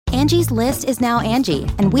Angie's List is now Angie,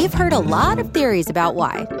 and we've heard a lot of theories about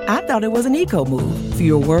why. I thought it was an eco move.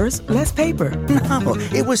 Fewer words, less paper. No,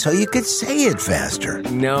 it was so you could say it faster.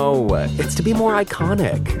 No, it's to be more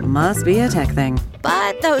iconic. Must be a tech thing.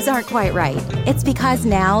 But those aren't quite right. It's because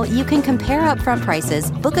now you can compare upfront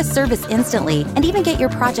prices, book a service instantly, and even get your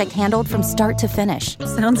project handled from start to finish.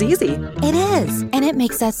 Sounds easy. It is, and it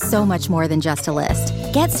makes us so much more than just a list.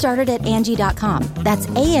 Get started at Angie.com. That's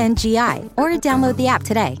ANGI, or download the app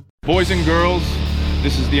today. Boys and girls,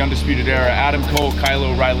 this is the Undisputed Era. Adam Cole, Kyle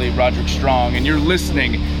O'Reilly, Roderick Strong, and you're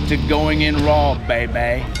listening to Going In Raw,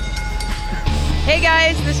 baby. Hey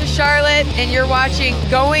guys, this is Charlotte, and you're watching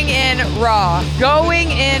Going In Raw.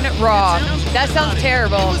 Going In Raw. That sounds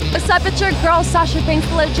terrible. What's up, it's your girl, Sasha Banks,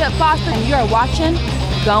 Legit Boston, and you are watching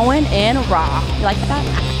Going In Raw. You like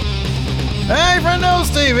that? Hey, friendo,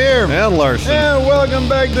 Steve here. And Larson. And welcome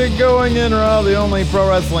back to Going In Raw, the only pro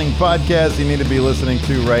wrestling podcast you need to be listening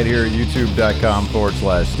to right here at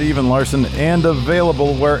youtube.com/Steven Larson, and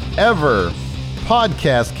available wherever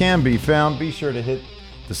podcasts can be found. Be sure to hit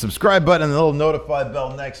the subscribe button and the little notify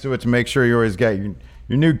bell next to it to make sure you always get your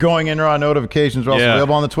new Going In Raw notifications. We're also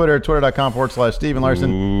available on the Twitter at twitter.com/Steven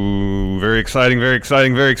Larson. Ooh, very exciting, very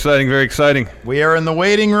exciting, very exciting, very exciting. We are in the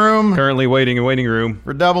waiting room. Currently waiting in waiting room.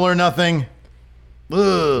 For Double or Nothing.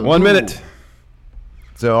 1 minute.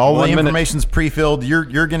 So all the information's pre-filled. You're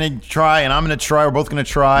going to try, and I'm going to try. We're both going to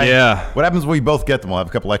try. Yeah. What happens when we both get them? We'll have a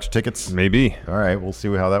couple extra tickets? Maybe. All right, we'll see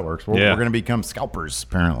how that works. We're going to become scalpers,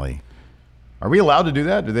 apparently. Are we allowed to do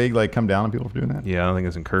that? Do they come down on people for doing that? Yeah, I don't think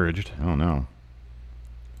it's encouraged. I don't know.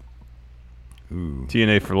 Ooh.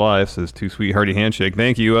 TNA for Life says, too sweet, hearty handshake.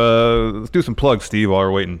 Thank you. Let's do some plugs, Steve, while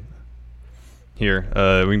we're waiting. Here,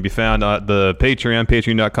 we can be found at the Patreon,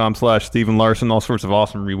 patreon.com/Steven Larson, all sorts of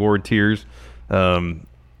awesome reward tiers.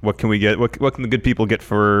 What can we get? What can the good people get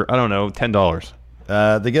for, I don't know, $10?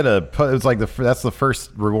 They get it's like that's the first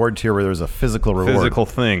reward tier where there's a physical reward. Physical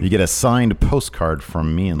thing. You get a signed postcard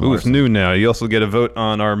from me and Larson. Ooh, it's new now. You also get a vote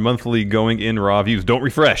on our monthly Going In Raw views. Don't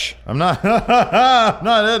refresh. I'm not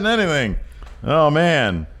hitting anything. Oh,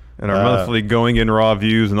 man. And our monthly Going In Raw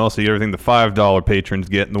views, and also everything the $5 patrons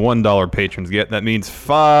get and the $1 patrons get. That means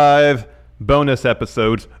 5 bonus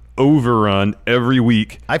episodes Overrun every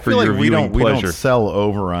week. I feel like we don't sell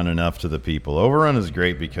Overrun enough to the people. Overrun is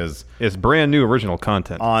great because it's brand new original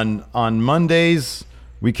content. On Mondays,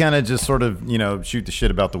 we kind of just sort of shoot the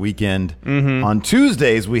shit about the weekend. Mm-hmm. On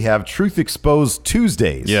Tuesdays, we have Truth Exposed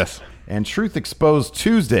Tuesdays. Yes, and Truth Exposed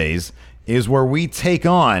Tuesdays is where we take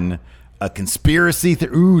on a conspiracy.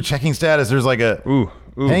 Checking status. There's like a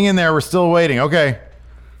hang in there. We're still waiting. Okay.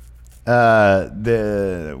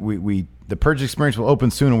 The Purge experience will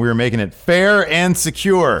open soon, and we are making it fair and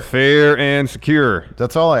secure. Fair and secure.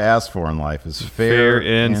 That's all I ask for in life is fair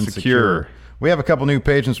and secure. We have a couple new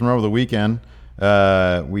patrons from over the weekend.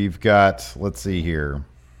 We've got, let's see here.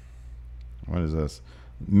 What is this?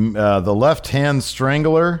 The Left Hand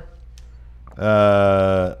Strangler,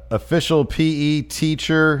 official PE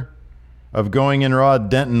teacher of Going In Raw,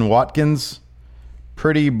 Denton Watkins,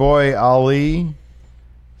 Pretty Boy Ali,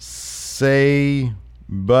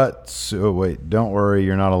 wait, don't worry,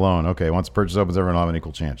 you're not alone. Okay, once purchase opens, everyone will have an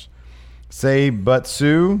equal chance. Say But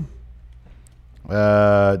Sue,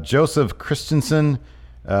 Joseph Christensen,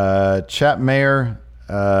 Chap Mayer,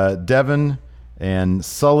 Devin, and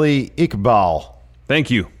Sully Iqbal. Thank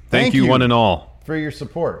you. Thank you, one and all. For your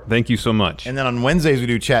support. Thank you so much. And then on Wednesdays, we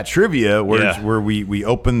do chat trivia, where we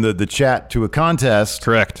open the chat to a contest.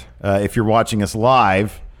 Correct. If you're watching us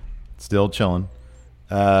live, still chilling.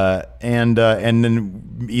 And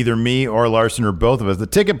then either me or Larson or both of us. The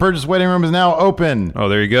ticket purchase waiting room is now open. Oh,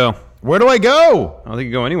 there you go. Where do I go? I don't think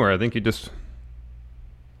you go anywhere. I think you just...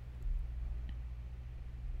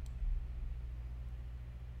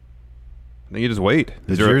 wait.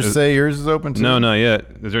 Did yours say yours is open too? No, not yet.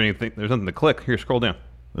 Is there anything? There's nothing to click. Here, scroll down.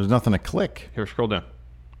 There's nothing to click. Here, scroll down.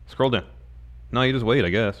 Scroll down. No, you just wait, I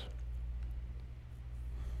guess.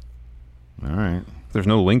 All right. There's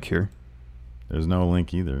no link here. There's no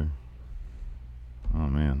link either. Oh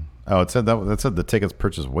man. Oh, it said that said the tickets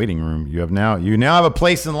purchase waiting room. You now have a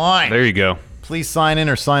place in line. There you go. Please sign in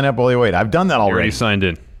or sign up while you wait. I've done that already. You already signed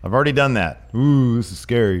in. I've already done that. Ooh, this is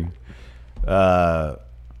scary.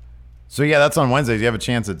 So yeah, that's on Wednesdays. You have a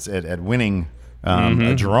chance at winning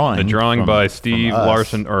a drawing. A drawing by Steve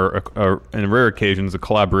Larson, or in rare occasions, a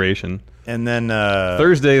collaboration. And then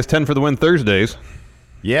Thursday is 10 for the win Thursdays.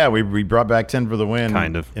 Yeah, we brought back 10 for the win.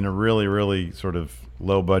 Kind of. In a really, really sort of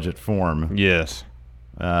low budget form. Yes.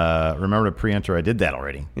 Remember to pre-enter, I did that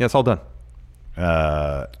already. Yeah, it's all done.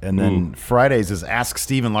 And then Fridays is Ask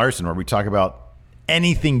Steven Larson, where we talk about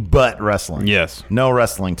anything but wrestling. Yes. No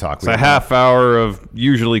wrestling talk. It's a half hour of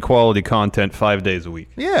usually quality content 5 days a week.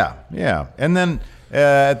 Yeah, yeah. And then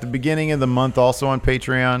at the beginning of the month, also on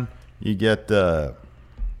Patreon, you get the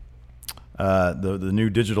new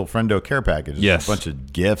digital Friendo Care package. Yes. A bunch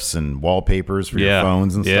of GIFs and wallpapers for your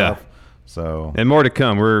phones and stuff. So, and more to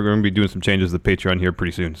come. We're going to be doing some changes to the Patreon here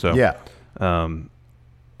pretty soon. So yeah.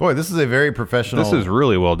 Boy, this is a very professional. This is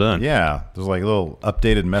really well done. Yeah. There's like little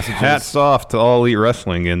updated messages. Hats off to All Elite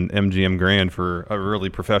Wrestling and MGM Grand for a really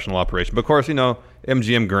professional operation. But of course,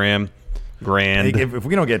 MGM Grand. If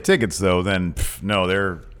we don't get tickets, though, then no,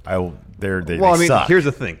 they suck. Here's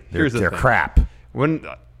the thing. They're crap. When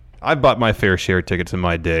I've bought my fair share of tickets in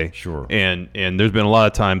my day, sure, and there's been a lot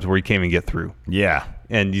of times where you can't even get through. Yeah,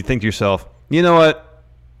 and you think to yourself, you know what?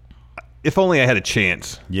 If only I had a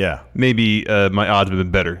chance. Yeah, maybe my odds would have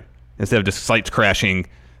been better instead of just sites crashing,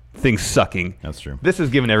 things sucking. That's true. This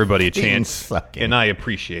has given everybody a chance, and I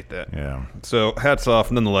appreciate that. Yeah. So hats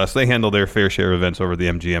off, nonetheless. They handle their fair share of events over the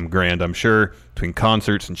MGM Grand, I'm sure, between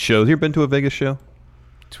concerts and shows. You ever been to a Vegas show?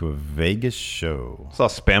 To a Vegas show? I saw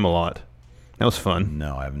Spam-A-Lot. That was fun.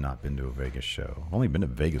 No, I have not been to a Vegas show. I've only been to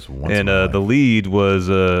Vegas once. And the lead was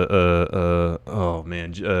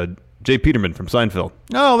Jay Peterman from Seinfeld.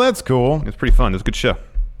 Oh, that's cool. It was pretty fun. It was a good show.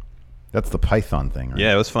 That's the Python thing, right?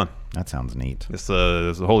 Yeah, it was fun. That sounds neat. It's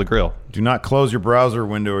the Holy Grail. Do not close your browser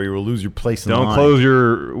window or you will lose your place in line. Don't close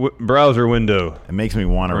your browser window. It makes me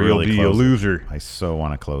want to really close it. Or you'll be a loser. I so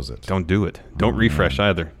want to close it. Don't do it. Don't refresh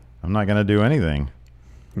either. I'm not going to do anything.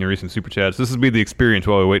 Your recent super chats. This will be the experience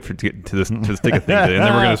while we wait to get to this ticket thing, and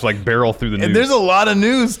then we're gonna just barrel through the news. And there's a lot of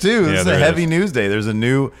news too. This is a heavy news day. There's a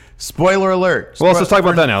new spoiler alert. Well, let's talk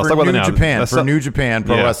about that now. Let's talk about that now. For New Japan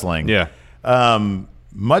Pro Wrestling. Yeah.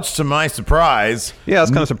 Much to my surprise. Yeah, I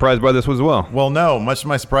was kind of surprised by this as well. Well, no. Much to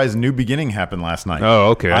my surprise, New Beginning happened last night.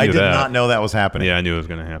 Oh, okay. I did not know that was happening. Yeah, I knew it was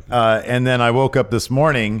going to happen. And then I woke up this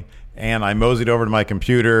morning and I moseyed over to my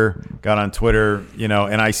computer, got on Twitter,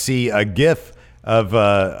 and I see a GIF of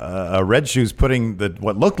Red Shoes putting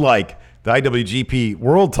what looked like the IWGP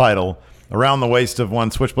World Title around the waist of one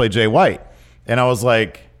Switchblade Jay White, and I was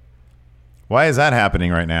like, "Why is that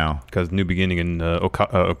happening right now?" Because New Beginning in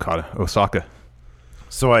Osaka.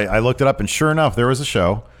 So I looked it up, and sure enough, there was a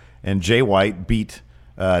show, and Jay White beat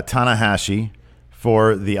Tanahashi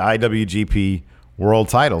for the IWGP World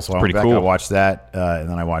Title. So I went back, I watched that, and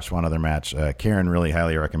then I watched one other match. Karen really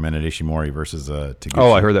highly recommended Ishimori versus Taguchi.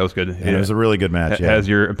 Oh, I heard that was good. And it was a really good match. Has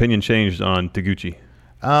your opinion changed on Taguchi?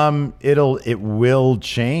 It will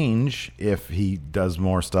change if he does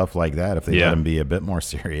more stuff like that. If they let him be a bit more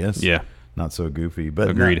serious, not so goofy. But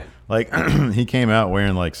agreed. He came out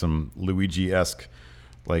wearing some Luigi-esque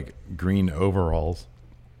green overalls,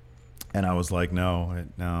 and I was like, no.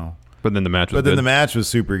 But then the match was good. Then the match was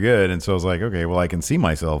super good, and so I was like, okay, well, I can see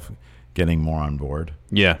myself getting more on board.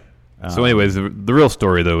 Yeah. So anyways, the real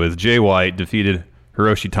story, though, is Jay White defeated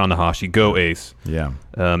Hiroshi Tanahashi, Go Ace. Yeah.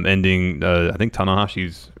 Ending, I think,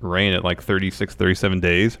 Tanahashi's reign at 36, 37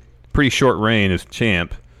 days. Pretty short reign as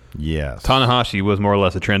champ. Yes. Tanahashi was more or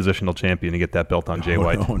less a transitional champion to get that belt on Jay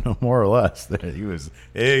White. No, more or less. He was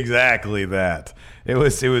exactly that. It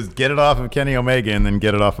was get it off of Kenny Omega and then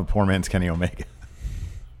get it off of poor man's Kenny Omega.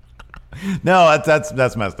 No,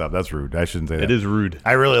 that's messed up. That's rude. I shouldn't say that. It is rude.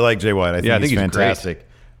 I really like Jay White. I think he's fantastic.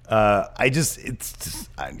 Great. I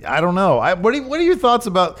don't know. What are your thoughts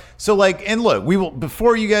about? So and look, we will,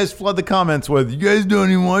 before you guys flood the comments with, you guys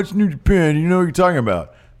don't even watch New Japan, you know what you're talking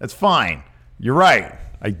about. That's fine. You're right.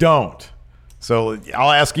 I don't. So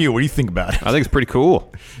I'll ask you, what do you think about it? I think it's pretty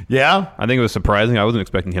cool. Yeah? I think it was surprising. I wasn't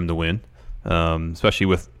expecting him to win, especially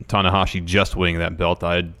with Tanahashi just winning that belt.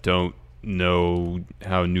 I don't know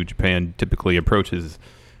how New Japan typically approaches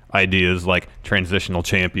ideas like transitional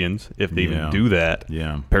champions, if they even do that.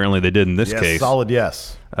 Yeah. Apparently they did in this case. Solid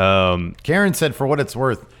yes. Karen said, for what it's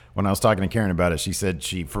worth, when I was talking to Karen about it, she said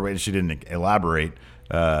she didn't elaborate,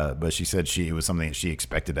 but she said it was something that she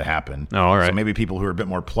expected to happen. Oh, all right. So maybe people who are a bit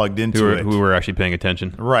more plugged into it. Who were actually paying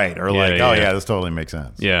attention. Right. Or this totally makes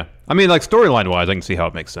sense. Yeah. I mean, storyline-wise, I can see how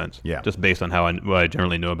it makes sense. Yeah. Just based on what I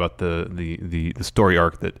generally know about the story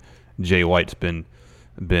arc that Jay White's been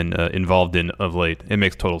involved in of late. It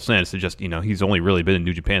makes total sense. It just, he's only really been in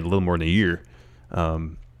New Japan a little more than a year.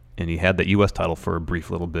 And he had that U.S. title for a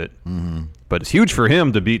brief little bit. Mm-hmm. But it's huge for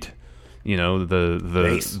him to beat,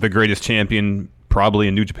 the greatest champion probably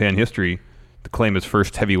in New Japan history to claim his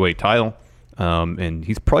first heavyweight title. And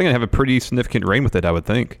he's probably going to have a pretty significant reign with it, I would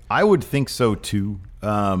think. I would think so, too.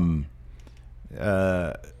 Yeah,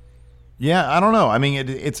 I don't know. I mean,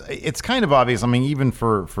 it's kind of obvious. I mean, even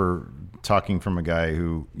for talking from a guy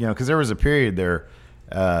who, because there was a period there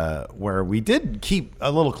where we did keep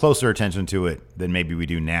a little closer attention to it than maybe we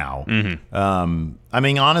do now. I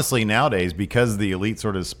mean, honestly, nowadays, because the Elite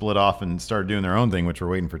sort of split off and started doing their own thing, which we're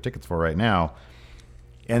waiting for tickets for right now,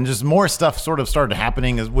 and just more stuff sort of started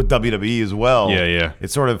happening with WWE as well. Yeah.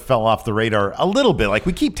 It sort of fell off the radar a little bit. Like,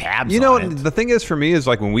 we keep tabs on it. The thing is, for me, is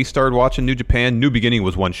like when we started watching New Japan, New Beginning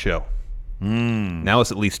was one show. Now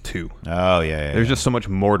it's at least two. Oh, yeah. There's just so much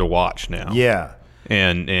more to watch now. Yeah.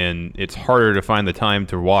 And it's harder to find the time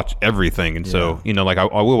to watch everything. And so, like I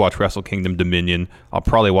will watch Wrestle Kingdom Dominion. I'll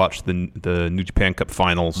probably watch the New Japan Cup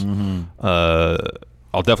Finals. I'll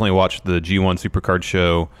definitely watch the G1 Supercard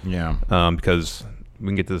show. Yeah. Because we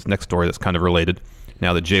can get to this next story that's kind of related.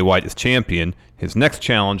 Now that Jay White is champion, his next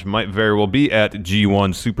challenge might very well be at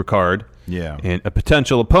G1 Supercard. Yeah. And a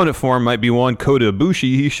potential opponent for him might be one Kota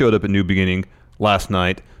Ibushi. He showed up at New Beginning last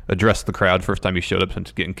night, addressed the crowd. First time he showed up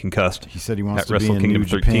since getting concussed. He said he wants to Wrestle be in Kingdom New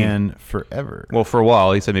 13. Japan forever. Well, for a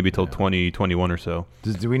while. He said maybe till 2021 or so.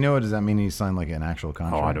 Do we know? Does that mean he signed like an actual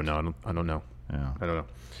contract? Oh, I don't know. I don't know. Yeah. I don't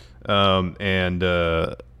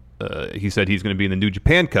know. He said he's going to be in the New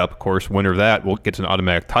Japan Cup. Of course, winner of that gets an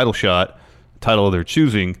automatic title shot, title of their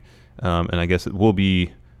choosing, and I guess it will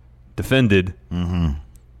be defended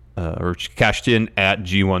or cashed in at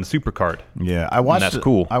G1 Supercard. Yeah, I watched. And that's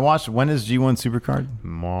cool. I watched. When is G1 Supercard?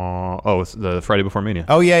 It's the Friday before Mania.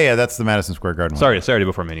 Oh yeah, that's the Madison Square Garden one. Sorry, Saturday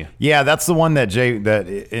before Mania. Yeah, that's the one that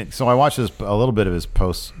so I watched a little bit of his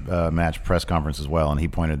post match press conference as well, and he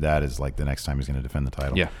pointed that as like the next time he's going to defend the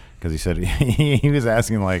title. Yeah. Because he said he was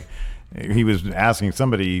asking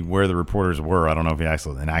somebody where the reporters were. I don't know if he asked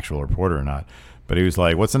an actual reporter or not, but he was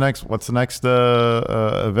like, "What's the next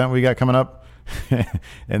event we got coming up?"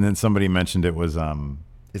 And then somebody mentioned it was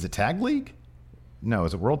is it Tag League? No,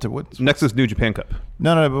 is it World Tour? Next is New Japan Cup.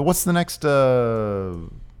 No, but what's the next?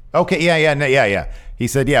 Okay, yeah. He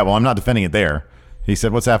said, "Yeah, well, I'm not defending it there." He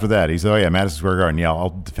said, "What's after that?" He said, "Oh yeah, Madison Square Garden. Yeah,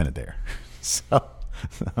 I'll defend it there." So.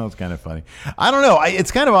 That was kind of funny. I don't know.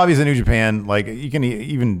 It's kind of obvious in New Japan, like you can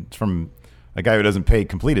even from a guy who doesn't pay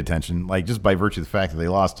complete attention, like just by virtue of the fact that they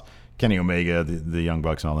lost Kenny Omega, the Young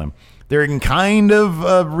Bucks and all them, they're in kind of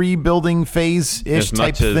a rebuilding phase-ish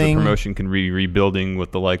type thing. As much as the promotion can be rebuilding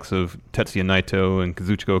with the likes of Tetsuya Naito and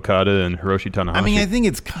Kazuchika Okada and Hiroshi Tanahashi. I mean, I think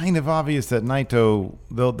it's kind of obvious that Naito,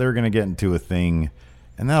 they're going to get into a thing.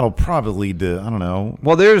 And that'll probably lead to, I don't know.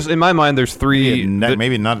 Well, in my mind, there's three.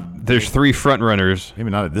 Maybe not. There's three front runners.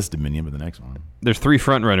 Maybe not at this Dominion, but the next one. There's three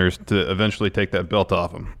front runners to eventually take that belt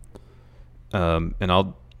off him. And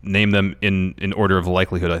I'll name them in order of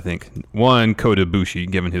likelihood, I think. One, Kota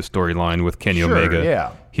Ibushi, given his storyline with Kenny Omega.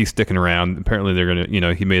 Yeah. He's sticking around. Apparently, they're going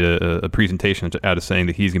to, he made a presentation out of saying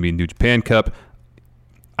that he's going to be in New Japan Cup.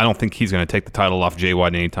 I don't think he's going to take the title off Jay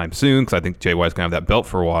White anytime soon because I think Jay White's going to have that belt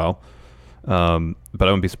for a while. But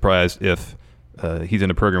I wouldn't be surprised if he's in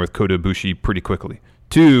a program with Kota Ibushi pretty quickly.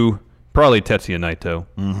 Two, probably Tetsuya Naito.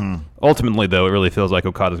 Ultimately, though, it really feels like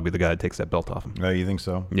Okada's going to be the guy that takes that belt off him. Oh, you think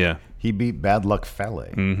so? Yeah. He beat Bad Luck Fale.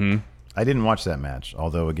 I didn't watch that match,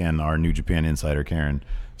 although, again, our New Japan insider, Karen,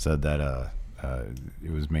 said that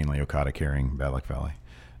it was mainly Okada carrying Bad Luck Fale.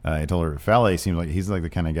 I told her, Fale seems like he's like the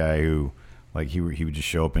kind of guy who, like, he would just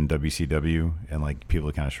show up in WCW and, like, people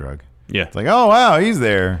would kind of shrug. Yeah. It's like, oh, wow, he's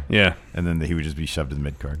there. Yeah. And then he would just be shoved in the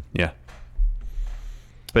mid-card. Yeah.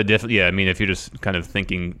 But definitely, yeah, I mean, if you're just kind of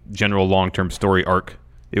thinking general long-term story arc,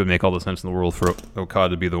 it would make all the sense in the world for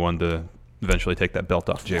Okada to be the one to eventually take that belt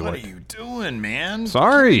off Jay White. What are you doing, man?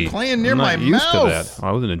 Sorry. You're playing near I'm my not used mouth. to that.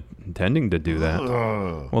 I wasn't intending to do that.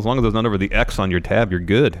 Well, as long as there's not over the X on your tab, you're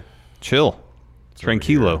good. Chill.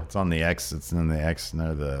 Tranquilo. It's on the X. It's in the X,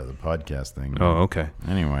 no, the podcast thing. Oh, okay.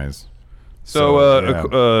 Anyways.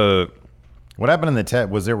 So, what happened in the tag?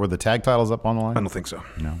 Were the tag titles up on the line? I don't think so.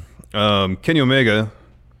 No. Kenny Omega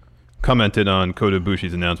commented on Kota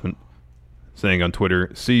Ibushi's announcement, saying on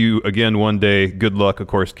Twitter, "See you again one day. Good luck." Of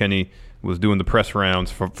course, Kenny was doing the press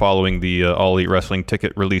rounds following the All Elite Wrestling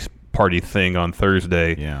ticket release party thing on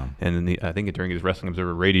Thursday. Yeah. And I think during his Wrestling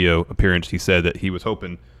Observer Radio appearance, he said that he was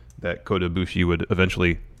hoping that Kota Ibushi would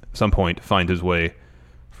eventually, at some point, find his way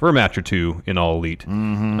for a match or two in All Elite.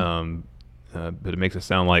 But it makes it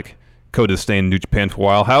sound like Kota's staying in New Japan for a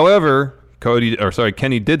while. However,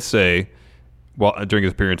 Kenny did say, during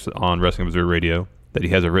his appearance on Wrestling Observer Radio, that he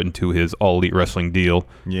has it written to his All Elite Wrestling deal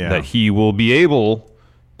that he will be able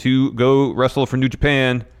to go wrestle for New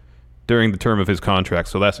Japan during the term of his contract.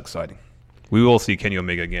 So that's exciting. We will see Kenny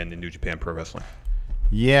Omega again in New Japan Pro Wrestling.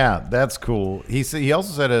 Yeah, that's cool. He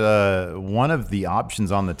also said one of the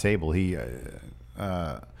options on the table. He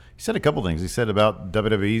He said a couple things. He said about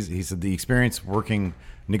WWE. He said the experience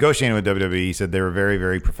negotiating with WWE. He said they were very,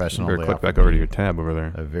 very professional. Better click back over to your tab over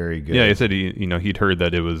there. A very good. Yeah, he said he'd heard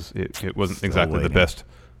that it wasn't exactly the best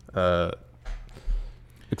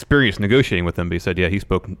experience negotiating with them, but he said he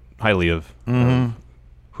spoke highly of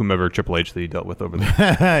whomever Triple H that he dealt with over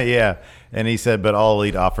there. Yeah, and he said, but All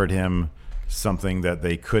Elite offered him something that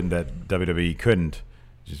they couldn't, that WWE couldn't.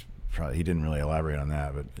 He didn't really elaborate on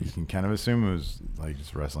that, but you can kind of assume it was like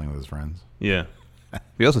just wrestling with his friends. Yeah.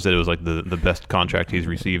 He also said it was like the best contract he's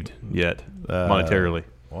received yet, monetarily.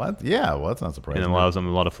 What? Yeah, well, that's not surprising. And it allows him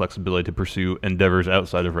a lot of flexibility to pursue endeavors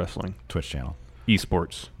outside of wrestling. Twitch channel.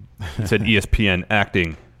 Esports. He said ESPN,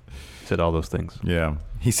 acting. He said all those things. Yeah.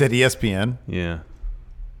 He said ESPN? Yeah.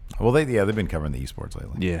 Well, they've been covering the esports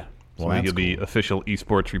lately. Yeah. Well, so he'll be official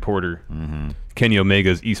esports reporter. Kenny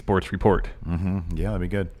Omega's esports report. Yeah, that'd be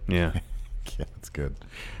good. Yeah. Yeah, that's good.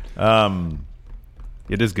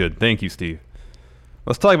 It is good. Thank you, Steve.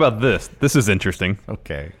 Let's talk about this. This is interesting.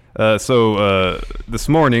 Okay. So this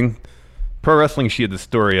morning, Pro Wrestling Sheet had this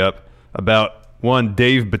story up about one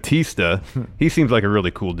Dave Batista. He seems like a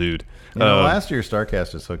really cool dude. Last year,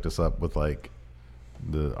 StarCast just hooked us up with like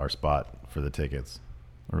our spot for the tickets.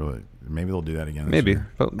 Really, maybe they'll do that again. Maybe.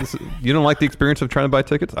 But you don't like the experience of trying to buy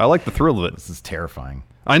tickets? I like the thrill of it. This is terrifying.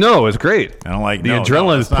 I know, it's great. I don't like the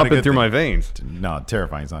adrenaline is pumping through my veins. No,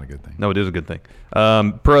 terrifying is not a good thing. No, it is a good thing.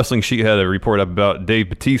 Pro Wrestling Sheet had a report up about Dave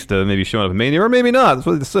Batista maybe showing up at Mania, or maybe not. That's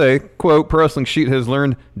what they say. Quote, Pro Wrestling Sheet has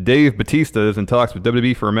learned Dave Batista is in talks with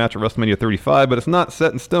WWE for a match at WrestleMania 35, but it's not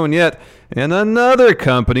set in stone yet, and another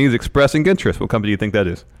company is expressing interest. What company do you think that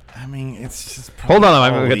is? I mean, it's just... Hold on,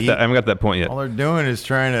 I haven't got to that point yet. All they're doing is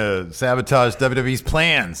trying to sabotage WWE's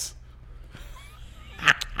plans.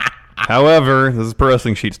 However, this is Pro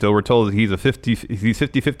Wrestling Sheet still. We're told that he's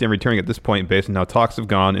 50-50 and returning at this point based on how talks have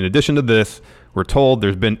gone. In addition to this, we're told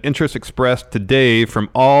there's been interest expressed to Dave from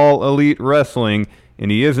All Elite Wrestling,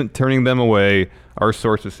 and he isn't turning them away. Our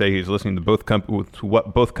sources say he's listening to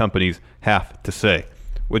what both companies have to say.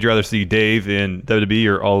 Would you rather see Dave in WWE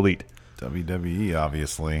or All Elite? WWE,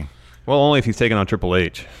 obviously. Well, only if he's taking on Triple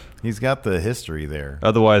H. He's got the history there.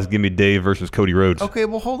 Otherwise, give me Dave versus Cody Rhodes. Okay,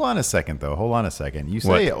 well, hold on a second, though. You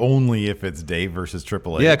say what? Only if it's Dave versus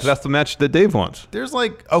Triple H. Yeah, because that's the match that Dave wants. There's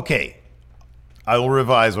okay, I will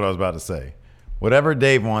revise what I was about to say. Whatever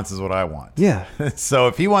Dave wants is what I want. Yeah. So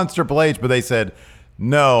if he wants Triple H, but they said,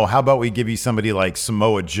 no, how about we give you somebody like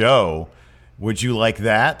Samoa Joe? Would you like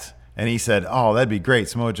that? And he said, oh, that'd be great.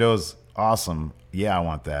 Samoa Joe's awesome. Yeah, I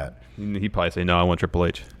want that. He'd probably say, no, I want Triple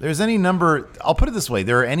H. There's any number, I'll put it this way,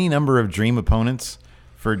 there are any number of dream opponents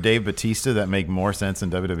for Dave Batista that make more sense in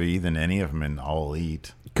WWE than any of them in All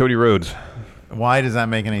Elite. Cody Rhodes. Why does that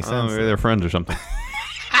make any sense? Maybe they're friends or something.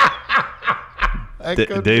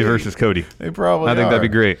 Dave versus Cody. They probably I think that'd be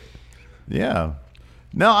great. Yeah.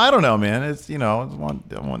 No, I don't know, man. It's, I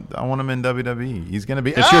want him in WWE. He's going to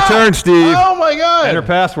be... It's your turn, Steve. Oh, my God. Enter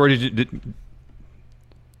password. Is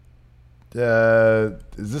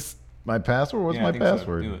this my password? What's my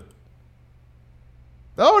password? So. Do it.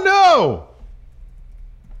 Oh, no!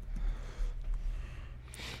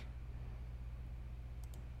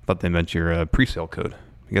 Thought they meant your pre-sale code.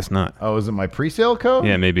 I guess not. Oh, is it my pre-sale code?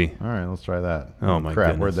 Yeah, maybe. All right, let's try that. Oh, my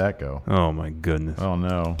crap, goodness. Where'd that go? Oh, my goodness. Oh,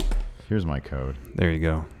 no. Here's my code. There you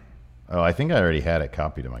go. Oh, I think I already had it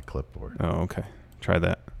copied to my clipboard. Oh, okay. Try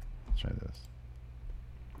that. Let's try this.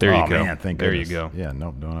 There you go. Man, thank there goodness. You go. Yeah,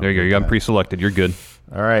 nope. There you go. You got them pre-selected. You're good.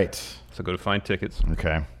 All right. So go to find tickets.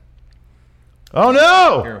 Okay. Oh,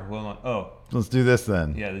 no! Here, hold on. Oh. Let's do this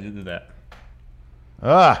then. Yeah, they did that.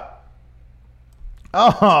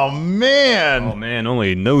 Oh, man. Oh, man.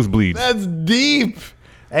 Only nosebleeds. That's deep.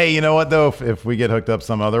 Hey, you know what, though? If we get hooked up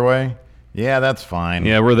some other way, yeah, that's fine.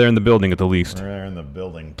 Yeah, we're there in the building at the least. We're there in the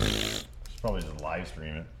building. Probably just live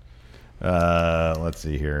stream it. Let's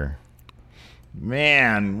see here.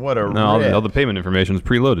 Man, what a all the payment information is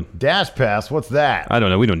preloaded. Dash Pass, what's that? I don't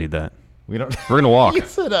know. We don't need that. We don't. We're gonna walk. You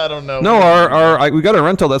said I don't know. No, we got a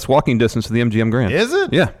rental that's walking distance to the MGM Grand. Is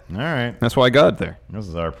it? Yeah. All right. That's why I got it there. This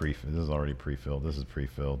is already pre-filled. This is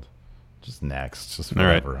pre-filled. Just next. Just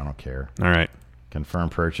forever. All right. I don't care. All right. Confirm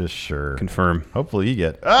purchase. Sure. Confirm. Hopefully you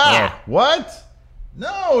get. What?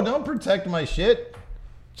 No, don't protect my shit.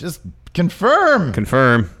 Just confirm.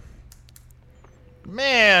 Confirm.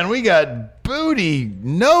 Man, we got booty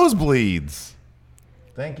nosebleeds.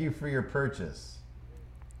 Thank you for your purchase.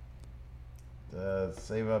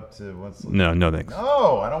 Save up to what's... No thanks.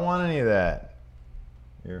 No, I don't want any of that.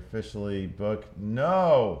 You're officially booked.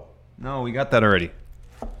 No, we got that already.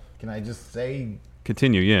 Can I just say...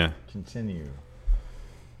 Continue, yeah. Continue.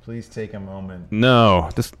 Please take a moment. No,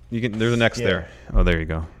 there's an X there. Oh, there you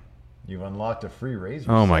go. You've unlocked a free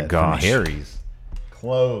razor. Oh my set gosh. From Harry's.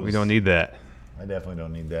 Clothes. We don't need that. I definitely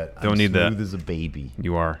don't need that. Don't I'm need that. smooth as a baby.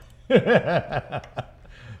 You are.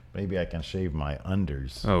 Maybe I can shave my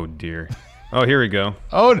unders. Oh dear. Oh, here we go.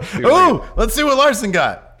 Let's see what Larson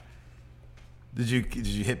got. Did you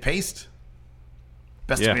hit paste?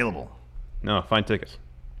 Best Yeah. available. No, find tickets.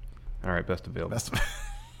 All right, best available.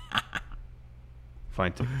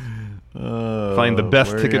 Find tickets. Find the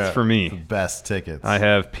best where tickets you at? for me. The best tickets. I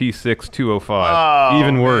have P6205. Oh,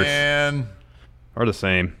 Even worse. Man. Are the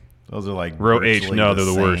same. Those are like row H. virtually No, they're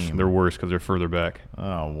the worst. same. They're worse because they're further back.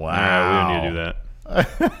 Oh, wow. We don't need to do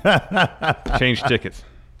that. Change tickets.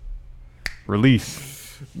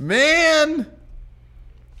 Release. Man.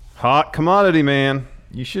 Hot commodity, man.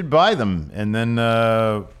 You should buy them and then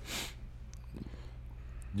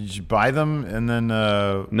you should buy them and then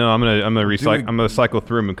No, I'm gonna recycle. I'm gonna cycle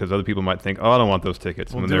through them because other people might think, oh, I don't want those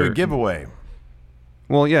tickets. we'll when do they're a giveaway.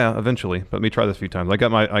 Well, yeah, eventually. But let me try this a few times. I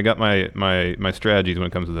got my strategies when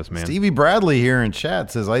it comes to this, man. Stevie Bradley here in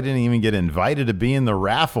chat says I didn't even get invited to be in the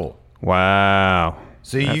raffle. Wow.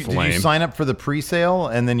 So That's did you lame. sign up for the pre-sale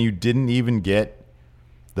and then you didn't even get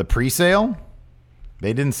the pre-sale?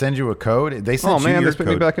 They didn't send you a code? They sent Oh you man, your they put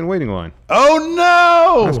me code. back in waiting line.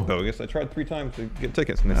 Oh That's no! bogus. I tried 3 times to get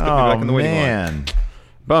tickets and they stuck me Oh back in the waiting line. man.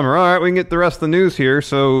 Bummer. All right, we can get the rest of the news here.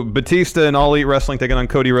 So Batista and All Elite Wrestling taking on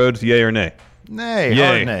Cody Rhodes, yay or nay? Nay, Yay.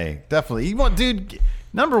 hard nay. Definitely. You want, dude,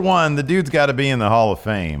 number one, the dude's got to be in the Hall of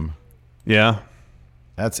Fame. Yeah.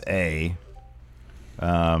 That's A.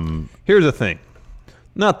 Here's the thing.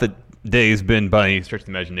 Not that Dave's been by any stretch of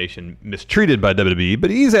the imagination mistreated by WWE, but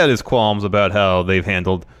he's had his qualms about how they've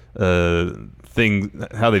handled how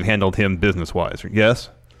they've handled him business-wise. Yes?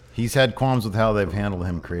 He's had qualms with how they've handled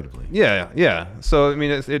him creatively. Yeah. So I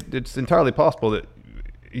mean, it's entirely possible that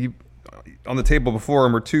on the table before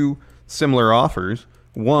him were 2 similar offers.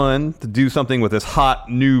 One, to do something with this hot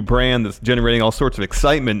new brand that's generating all sorts of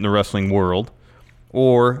excitement in the wrestling world,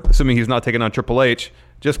 or assuming he's not taking on Triple H,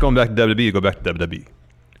 just going back to WWE, go back to WWE.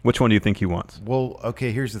 Which one do you think he wants? Well,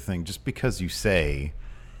 okay, here's the thing. Just because you say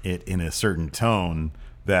it in a certain tone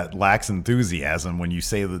that lacks enthusiasm when you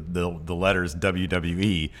say the letters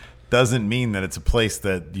WWE doesn't mean that it's a place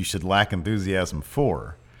that you should lack enthusiasm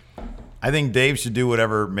for. I think Dave should do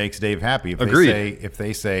whatever makes Dave happy. If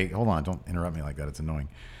they say, hold on, don't interrupt me like that. It's annoying.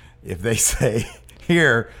 If they say,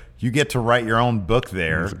 here, you get to write your own book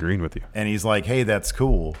there. I was agreeing with you. And he's like, hey, that's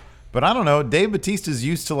cool. But I don't know. Dave Bautista's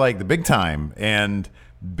used to like the big time and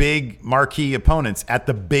big marquee opponents at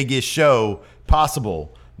the biggest show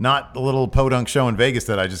possible. Not the little podunk show in Vegas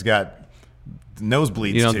that I just got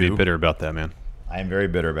nosebleeds to. You don't have to be bitter about that, man. I am very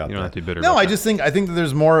bitter about that. You don't have to be bitter No, about I that. just think that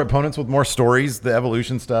there's more opponents with more stories, the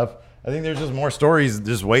evolution stuff. I think there's just more stories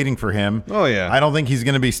just waiting for him. Oh, yeah. I don't think he's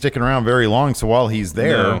going to be sticking around very long. So while he's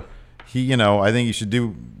there, No. I think he should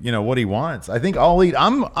do, what he wants. I think All Elite.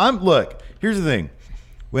 Look, here's the thing.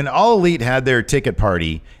 When All Elite had their ticket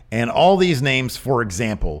party and all these names, for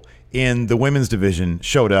example, in the women's division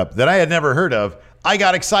showed up that I had never heard of, I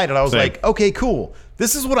got excited. I was Same. like, okay, cool.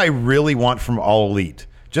 This is what I really want from All Elite.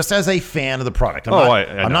 Just as a fan of the product.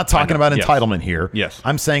 I'm not talking about Yes. entitlement here. Yes.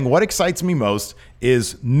 I'm saying what excites me most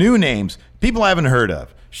is new names, people I haven't heard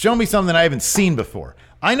of. Show me something I haven't seen before.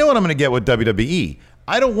 I know what I'm going to get with WWE.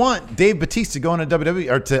 I don't want Dave Bautista going to WWE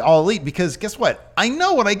or to All Elite because guess what? I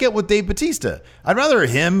know what I get with Dave Bautista. I'd rather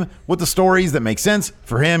him with the stories that make sense.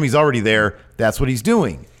 For him, he's already there. That's what he's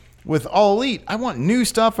doing. With All Elite, I want new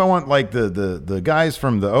stuff. I want like the guys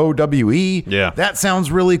from the OWE. Yeah. That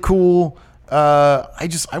sounds really cool.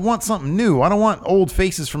 I want something new. I don't want old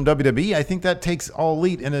faces from WWE. I think that takes All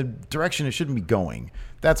Elite in a direction it shouldn't be going.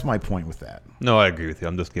 That's my point with that. No, I agree with you.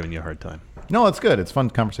 I'm just giving you a hard time. No, it's good. It's a fun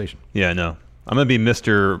conversation. Yeah, no. I'm going to be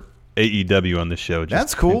Mr. AEW on this show. Just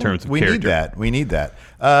That's cool. In terms of we character. need that.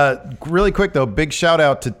 Really quick, though, big shout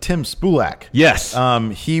out to Tim Spulak. Yes.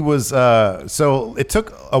 He was, so it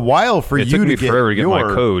took a while for It you took me to get forever to get my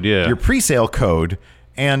code, yeah. your pre-sale code.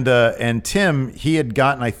 And Tim, he had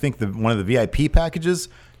gotten, I think, one of the VIP packages.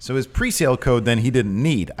 So his pre-sale code then he didn't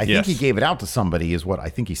need. I think Yes. he gave it out to somebody is what I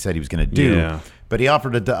think he said he was going to do. Yeah. But he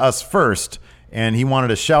offered it to us first, and he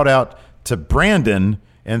wanted a shout out to Brandon.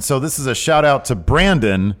 And so this is a shout out to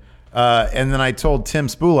Brandon. And then I told Tim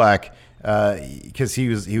Spulak, because he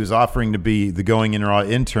was offering to be the Going In Raw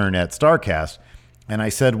intern at StarCast. And I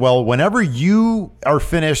said, well, whenever you are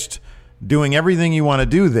finished doing everything you want to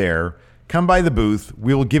do there, come by the booth.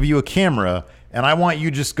 We will give you a camera, and I want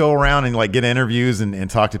you just go around and like get interviews and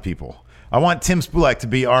talk to people. I want Tim Spulak to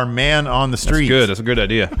be our man on the street. That's good. That's a good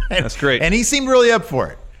idea. That's great. And he seemed really up for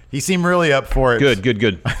it. He seemed really up for it.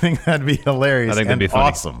 Good. I think that'd be hilarious. I think that'd be funny.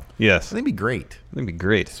 Awesome. Yes. I think it'd be great. That'd be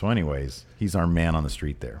great. So anyways, he's our man on the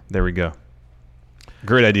street there. There we go.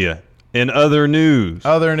 Great idea. In other news.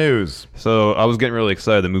 So I was getting really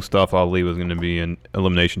excited that Mustafa Ali was going to be in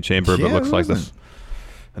Elimination Chamber, but looks like this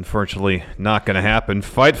unfortunately not going to happen.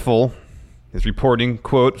 Fightful is reporting,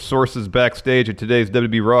 quote, sources backstage at today's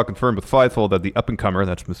WWE Raw confirmed with Fightful that the up-and-comer,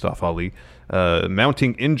 that's Mustafa Ali,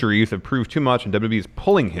 mounting injuries have proved too much and WWE is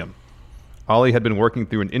pulling him. Ali had been working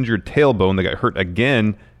through an injured tailbone that got hurt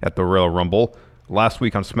again at the Royal Rumble. Last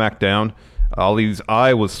week on SmackDown, Ali's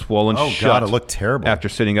eye was swollen shut. Oh, God, it looked terrible. After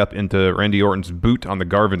sitting up into Randy Orton's boot on the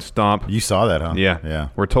Garvin Stomp. You saw that, huh? Yeah.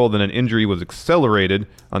 We're told that an injury was accelerated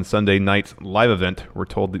on Sunday night's live event. We're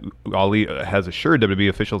told that Ali has assured WWE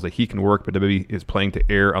officials that he can work, but WWE is playing to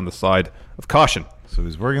err on the side of caution. So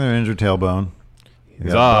he's working an injured tailbone.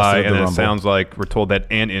 His eye, and it sounds like we're told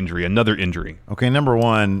that another injury. Okay, number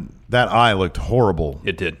one, that eye looked horrible.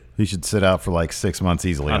 It did. He should sit out for like 6 months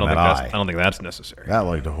easily on that eye. I don't think that's necessary. That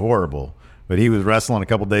looked horrible. But he was wrestling a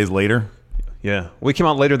couple days later. Yeah. We came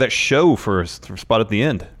out later that show for a spot at the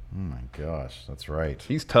end. Oh, my gosh. That's right.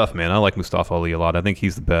 He's tough, man. I like Mustafa Ali a lot. I think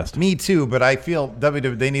he's the best. Me too, but I feel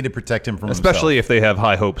WWE, they need to protect him from especially himself. if they have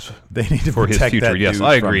high hopes they need to for his protect future. that Yes, dude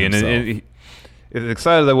I agree. from And as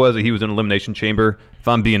excited as I was that he was in Elimination Chamber, if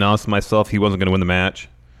I'm being honest with myself, he wasn't going to win the match.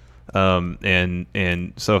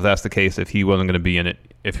 And so if that's the case, if he wasn't going to be in it,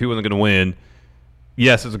 if he wasn't going to win,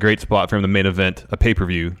 yes, it's a great spot for him, the main event, a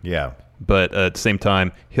pay-per-view. Yeah. But at the same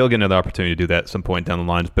time, he'll get another opportunity to do that at some point down the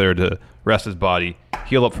line. It's better to rest his body,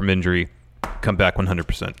 heal up from injury, come back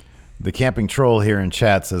 100%. The Camping Troll here in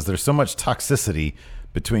chat says there's so much toxicity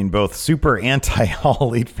between both super anti-All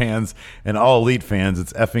Elite fans and All Elite fans.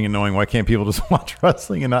 It's effing annoying. Why can't people just watch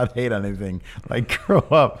wrestling and not hate on anything? Like, grow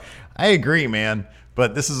up. I agree, man.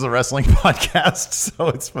 But this is a wrestling podcast, so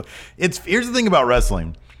it's here's the thing about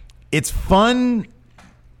wrestling. It's fun,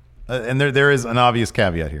 and there is an obvious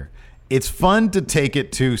caveat here. It's fun to take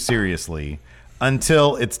it too seriously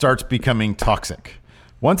until it starts becoming toxic.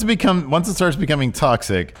 Once it starts becoming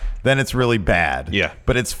toxic, then it's really bad. Yeah.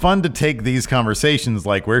 But it's fun to take these conversations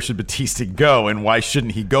like, where should Batista go and why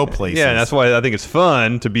shouldn't he go places? Yeah, and that's why I think it's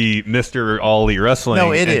fun to be Mr. All Elite Wrestling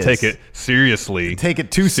and take it seriously. Take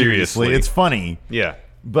it too seriously. It's funny. Yeah.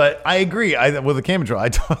 But I agree. With the Camping Troll,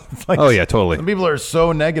 oh yeah, totally. Some people are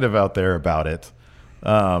so negative out there about it.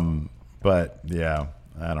 But yeah,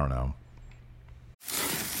 I don't know.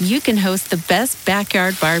 You can host the best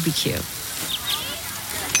backyard barbecue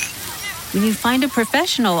when you find a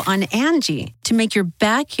professional on Angie to make your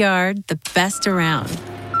backyard the best around.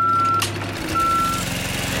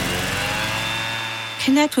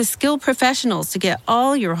 Connect with skilled professionals to get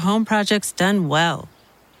all your home projects done well.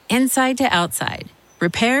 Inside to outside,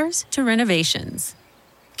 repairs to renovations.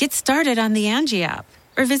 Get started on the Angie app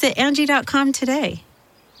or visit Angie.com today.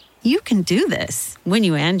 You can do this when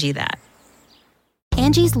you Angie that.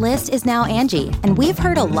 Angie's List is now Angie, and we've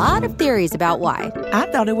heard a lot of theories about why. I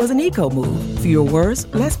thought it was an eco move. Fewer words,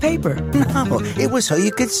 less paper. No, it was so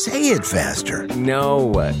you could say it faster.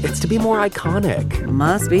 No, it's to be more iconic.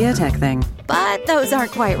 Must be a tech thing. But those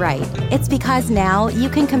aren't quite right. It's because now you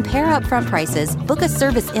can compare upfront prices, book a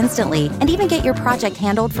service instantly, and even get your project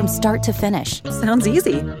handled from start to finish. Sounds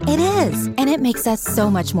easy. It is, and it makes us so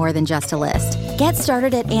much more than just a list. Get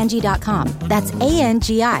started at Angie.com. That's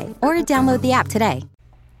ANGI, or download the app today.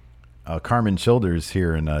 Carmen Childers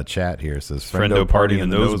here in chat here says Friendo party in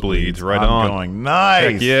the nosebleeds. Right I'm on. Going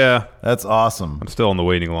nice. Heck yeah, that's awesome. I'm still on the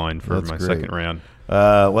waiting line for That's my great. second round.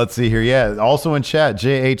 Let's see here. Yeah, also in chat,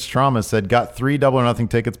 JH Trauma said got 3 Double or Nothing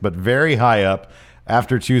tickets, but very high up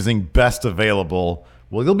after choosing best available.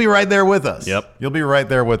 Well, you'll be right there with us. Yep, you'll be right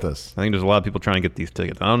there with us. I think there's a lot of people trying to get these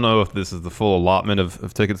tickets. I don't know if this is the full allotment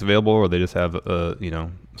of tickets available, or they just have a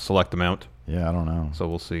select amount. Yeah, I don't know. So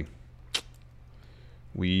we'll see.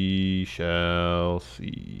 We shall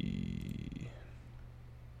see.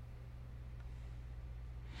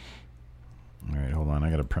 All right, hold on. I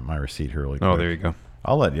got to print my receipt here really quick. Oh, there you go.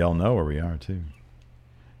 I'll let y'all know where we are, too.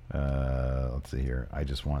 Let's see here. I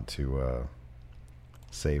just want to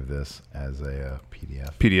save this as a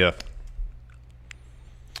PDF. PDF.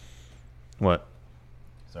 What?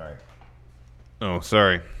 Sorry. Oh,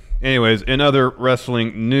 sorry. Anyways, in other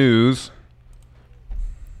wrestling news...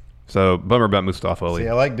 So, bummer about Mustafa Ali. See,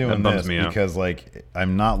 I like doing that this because, like,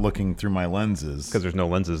 I'm not looking through my lenses. Because there's no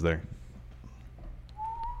lenses there.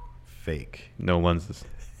 Fake. No lenses.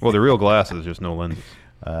 Well, the real glasses, just no lenses.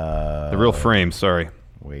 The real frame, sorry.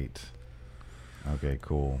 Wait. Okay,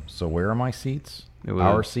 cool. So, where are my seats? It was-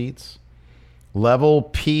 Our seats? Level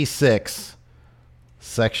P6.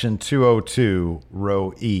 Section 202,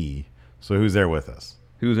 row E. So who's there with us?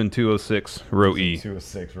 Who's in 206, row E?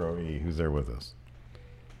 206, row E. Who's there with us?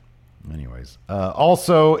 Anyways.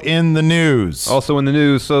 Also in the news. So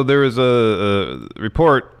there was a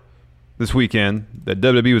report this weekend that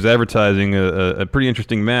WWE was advertising a pretty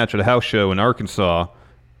interesting match at a house show in Arkansas.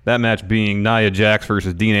 That match being Nia Jax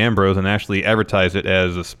versus Dean Ambrose, and actually advertised it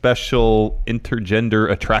as a special intergender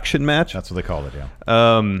attraction match. That's what they called it, yeah.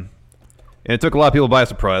 And it took a lot of people by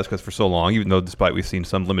surprise because for so long, even though despite we've seen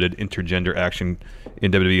some limited intergender action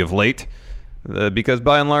in WWE of late, because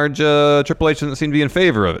by and large, Triple H doesn't seem to be in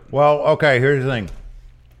favor of it. Well, okay, here's the thing.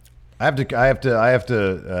 I have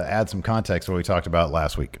to add some context to what we talked about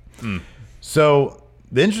last week. So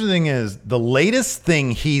the interesting thing is the latest thing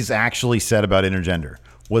he's actually said about intergender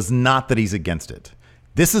was not that he's against it.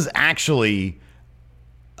 This is actually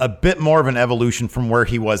a bit more of an evolution from where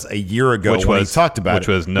he was a year ago when he talked about it.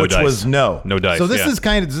 Which was no dice. So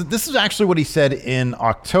this is actually what he said in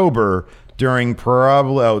October during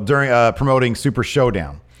promoting Super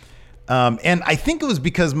Showdown. And I think it was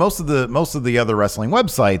because most of the other wrestling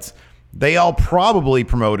websites, they all probably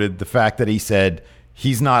promoted the fact that he said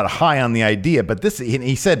he's not high on the idea, but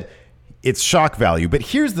he said it's shock value. But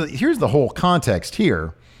here's the whole context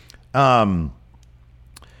here.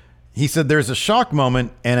 He said there's a shock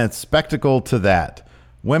moment and a spectacle to that.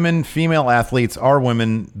 Female athletes are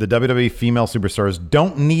women. The WWE female superstars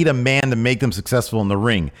don't need a man to make them successful in the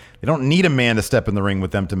ring. They don't need a man to step in the ring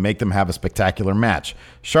with them to make them have a spectacular match.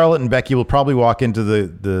 Charlotte and Becky will probably walk into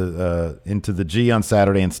the G on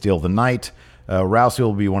Saturday and steal the night. Rousey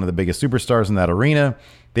will be one of the biggest superstars in that arena.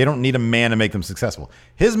 They don't need a man to make them successful.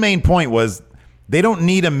 His main point was they don't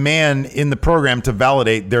need a man in the program to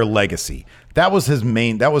validate their legacy. That was his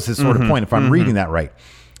sort of point, if I'm reading that right.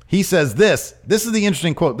 He says this is the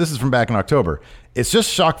interesting quote. This is from back in October. It's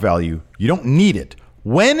just shock value. You don't need it.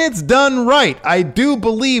 When it's done right, I do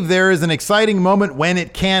believe there is an exciting moment when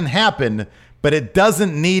it can happen, but it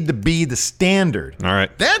doesn't need to be the standard. All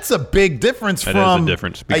right. That's a big difference that from is a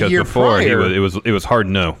difference because a year before prior. it was hard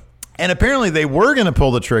to know. And apparently they were going to pull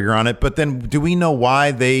the trigger on it, but then do we know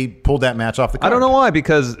why they pulled that match off the card? I don't know why,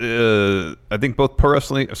 because I think both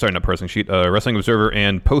Wrestling Observer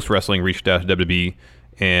and Post Wrestling reached out to WWE,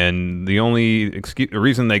 and the only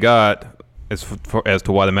reason they got as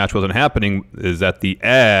to why the match wasn't happening is that the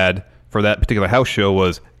ad for that particular house show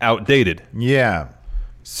was outdated. Yeah.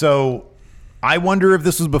 So I wonder if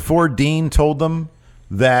this was before Dean told them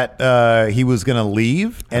that he was going to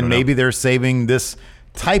leave, and maybe they're saving this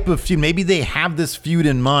type of feud. Maybe they have this feud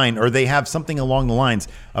in mind, or they have something along the lines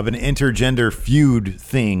of an intergender feud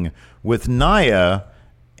thing with Nia,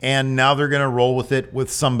 and now they're going to roll with it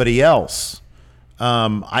with somebody else.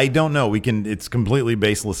 I don't know. It's completely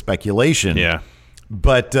baseless speculation. Yeah.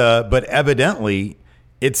 But evidently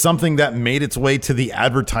it's something that made its way to the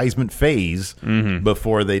advertisement phase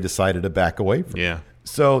before they decided to back away from it. Yeah.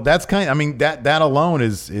 So that's that alone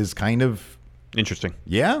is kind of interesting.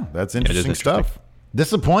 Yeah, that's interesting stuff.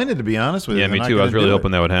 Disappointed, to be honest with you. Yeah, me too. I was really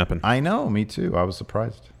hoping that would happen. I know, me too. I was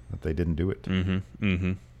surprised that they didn't do it.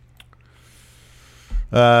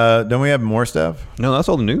 Don't we have more stuff? No, that's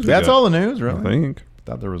all the news. That's all the news, really? I think.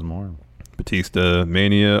 Thought there was more. Batista,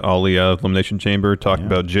 Mania, Ali out of Elimination Chamber, talking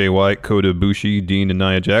about Jay White, Kota Ibushi, Dean, and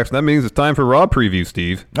Nia Jax. That means it's time for Raw preview,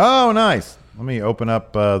 Steve. Oh, nice. Let me open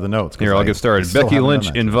up the notes. Here, I'll get started. Becky Lynch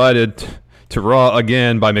invited to Raw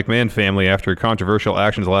again by McMahon family after controversial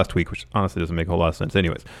actions last week, which honestly doesn't make a whole lot of sense.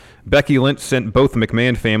 Anyways, Becky Lynch sent both the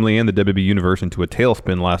McMahon family and the WWE Universe into a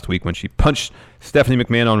tailspin last week when she punched Stephanie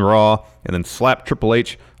McMahon on Raw and then slapped Triple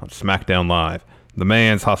H on SmackDown Live. The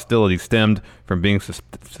man's hostility stemmed from being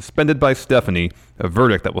suspended by Stephanie, a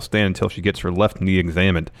verdict that will stand until she gets her left knee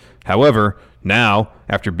examined. However, now,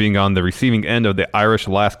 after being on the receiving end of the Irish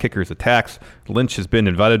Last Kicker's attacks, Lynch has been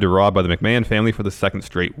invited to Raw by the McMahon family for the second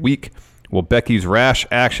straight week. Will Becky's rash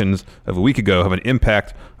actions of a week ago have an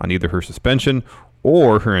impact on either her suspension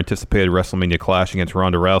or her anticipated WrestleMania clash against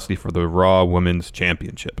Ronda Rousey for the Raw Women's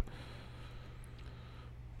Championship?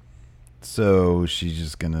 So she's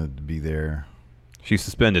just going to be there. She's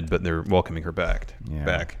suspended, but they're welcoming her back.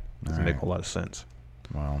 Doesn't make a lot of sense.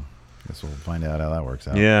 Well, I guess we'll find out how that works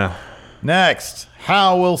out. Yeah. Next,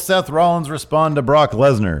 how will Seth Rollins respond to Brock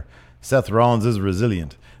Lesnar? Seth Rollins is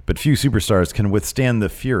resilient, but few superstars can withstand the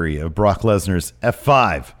fury of Brock Lesnar's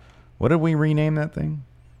F5. What did we rename that thing?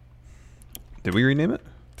 Did we rename it?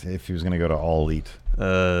 If he was going to go to All Elite.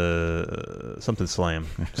 Something Slam.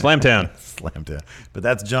 Slamtown. Slamtown. But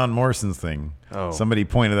that's John Morrison's thing. Oh. Somebody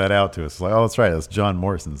pointed that out to us. Like, oh, that's right. That's John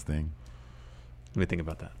Morrison's thing. What do you think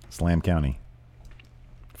about that? Slam County.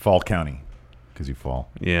 Fall County. Because you fall.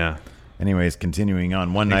 Yeah. Anyways, continuing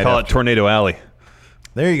on. One They night call after, it Tornado Alley.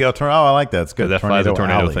 There you go. I like that. It's good. That flies a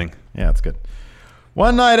tornado Alley. thing. Yeah, it's good.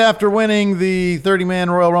 One night after winning the 30-man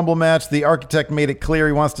Royal Rumble match, the Architect made it clear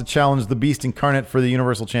he wants to challenge the Beast Incarnate for the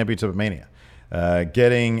Universal Championship at Mania,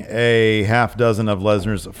 getting a half dozen of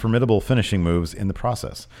Lesnar's formidable finishing moves in the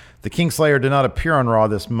process. The Kingslayer did not appear on Raw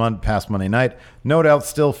this past Monday night, no doubt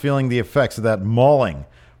still feeling the effects of that mauling.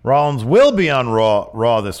 Rollins will be on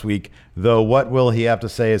Raw this week, though what will he have to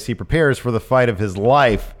say as he prepares for the fight of his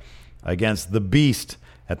life against the Beast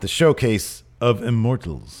at the Showcase of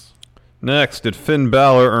Immortals? Next, did Finn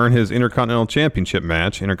Balor earn his Intercontinental Championship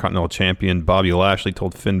match? Intercontinental Champion Bobby Lashley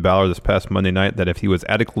told Finn Balor this past Monday night that if he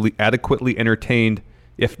adequately entertained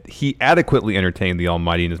the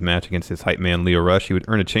Almighty in his match against his hype man Leo Rush, he would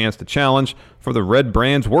earn a chance to challenge for the Red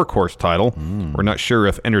Brand's Workhorse title. We're not sure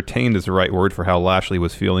if entertained is the right word for how Lashley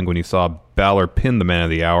was feeling when he saw Balor pin the Man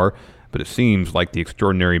of the Hour, but it seems like the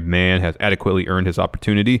extraordinary man has adequately earned his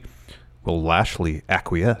opportunity. Will Lashley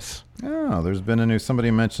acquiesce? Oh, there's been somebody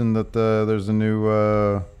mentioned that there's a new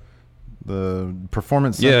the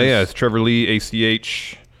performance centers. Yeah, it's Trevor Lee,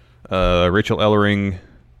 ACH, Rachel Ellering.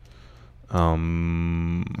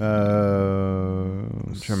 I'm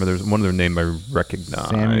trying to remember, there's one other name I recognize.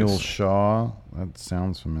 Samuel Shaw. That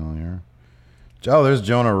sounds familiar. Oh, there's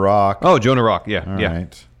Jonah Rock. Oh, Jonah Rock. Yeah, All yeah.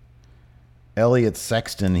 right. Elliot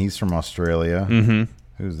Sexton. He's from Australia. Mm-hmm.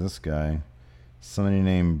 Who's this guy? Somebody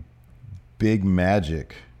named Big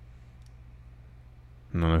Magic.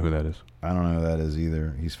 I don't know who that is. I don't know who that is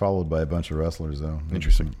either. He's followed by a bunch of wrestlers, though.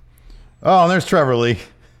 Interesting. Oh, and there's Trevor Lee.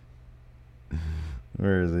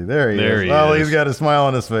 Where is he? There he is. Oh, he's got a smile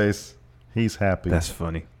on his face. He's happy. That's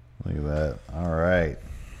funny. Look at that. All right.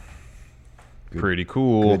 Pretty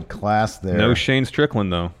cool. Good class there. No Shane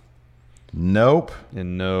Strickland, though. Nope.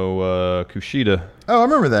 And no Kushida. Oh, I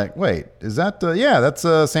remember that. Wait, is that... yeah, that's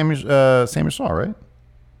Sammy Shaw, right?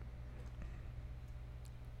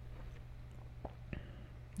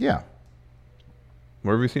 Yeah.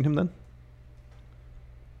 Where have we seen him then?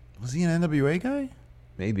 Was he an NWA guy?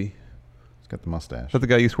 Maybe. He's got the mustache. Is that the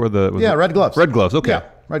guy used to wear the... red gloves. Red gloves, okay. Yeah,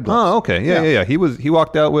 red gloves. Oh, okay. Yeah. He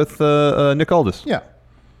walked out with Nick Aldis. Yeah.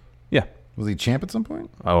 Yeah. Was he champ at some point?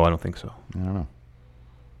 Oh, I don't think so. I don't know.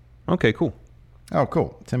 Okay, cool. Oh,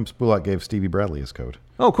 cool. Tim Spulak gave Stevie Bradley his code.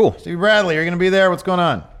 Oh, cool. Stevie Bradley, you're going to be there? What's going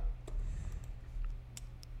on?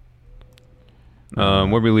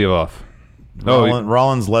 Where'd we leave off?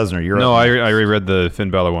 Rollins Lesnar. You're no, up. I already read the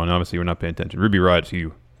Finn Balor one. Obviously, we're not paying attention. Ruby Riot's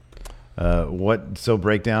you. What? So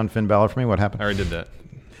break down Finn Balor for me. What happened? I already did that.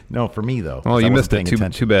 No, for me though. Oh, you missed it.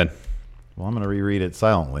 Too bad. Well, I'm going to reread it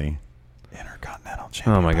silently. Intercontinental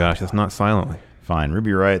Champion. Oh my gosh, that's not silently. Fine.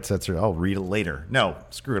 Ruby Riott sets her... I'll read it later. No,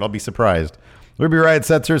 screw it. I'll be surprised. Ruby Riott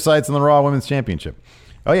sets her sights on the Raw Women's Championship.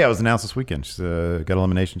 Oh, yeah, it was announced this weekend. She's got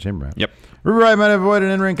Elimination Chamber match. Yep. Ruby Riott might have avoided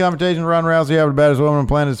an in-ring confrontation with Ronda Rousey after the baddest woman and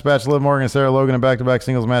planned to dispatch Liv Morgan and Sarah Logan in back-to-back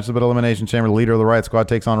singles matches, but Elimination Chamber, the leader of the Riott Squad,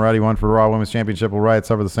 takes on Rowdy One for the Raw Women's Championship. Will Riott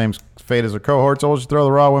suffer the same fate as her cohorts, or will she throw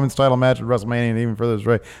the Raw Women's title match at WrestleMania and even further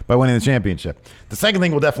astray by winning the championship? The second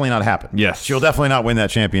thing will definitely not happen. Yes. She'll definitely not win that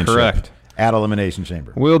championship. Correct. At Elimination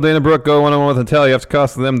Chamber. Will Dana Brooke go one-on-one with Natalya after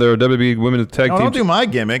costing them their WWE Women's Tag Team? Don't do my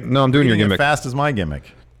gimmick. No, I'm doing your gimmick. Fast as my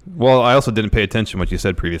gimmick. Well, I also didn't pay attention to what you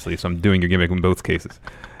said previously, so I'm doing your gimmick in both cases.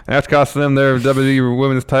 After costing them their WWE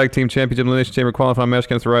Women's Tag Team Championship Elimination Chamber qualifying match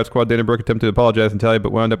against the Riott Squad, Dana Brooke attempted to apologize to Natalya,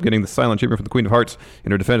 but wound up getting the silent treatment from the Queen of Hearts.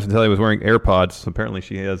 In her defense, Natalya was wearing AirPods, so apparently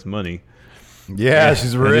she has money. Yeah,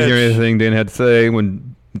 she's rich. I didn't hear anything Dana had to say.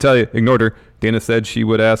 When Natalya ignored her, Dana said she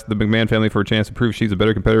would ask the McMahon family for a chance to prove she's a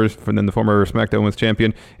better competitor than the former SmackDown Women's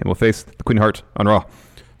Champion and will face the Queen of Hearts on Raw.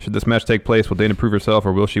 Should this match take place, will Dana prove herself,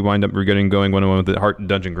 or will she wind up regretting going one-on-one with the Hart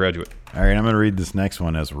Dungeon graduate? All right, I'm going to read this next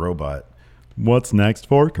one as Robot. What's next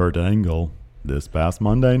for Kurt Angle? This past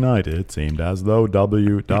Monday night, it seemed as though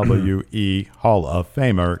WWE Hall of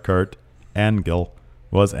Famer Kurt Angle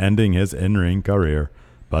was ending his in-ring career.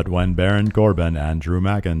 But when Baron Corbin and Drew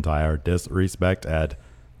McIntyre disrespected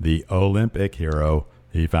the Olympic hero,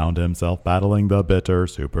 he found himself battling the bitter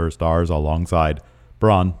superstars alongside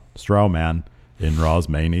Braun Strowman in Raw's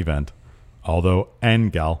main event. Although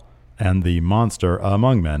Angle and the Monster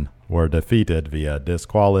Among Men were defeated via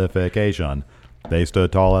disqualification, they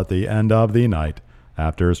stood tall at the end of the night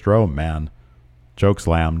after Strowman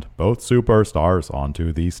chokeslammed both superstars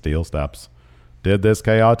onto the steel steps. Did this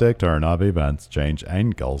chaotic turn of events change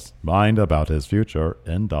Angle's mind about his future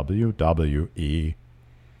in WWE?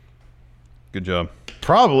 Good job.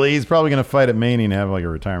 Probably. He's probably going to fight at Mania and have like a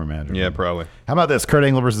retirement match. Yeah, probably. How about this? Kurt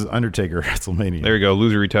Angle versus Undertaker at WrestleMania. There you go.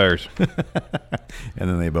 Loser retires. And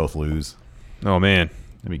then they both lose. Oh, man.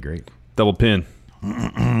 That'd be great. Double pin.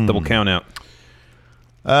 Double count out.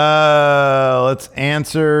 Let's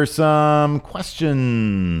answer some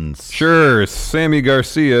questions. Sure. Sammy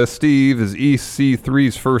Garcia. Steve, is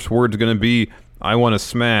EC3's first word's going to be, I want to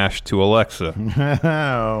smash to Alexa?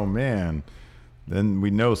 Oh, man. Then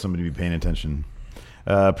we know somebody be paying attention.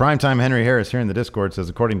 Primetime Henry Harris here in the Discord says,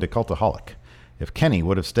 according to Cultaholic, if Kenny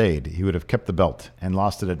would have stayed, he would have kept the belt and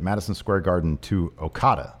lost it at Madison Square Garden to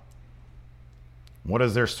Okada. What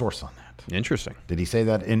is their source on that? Interesting. Did he say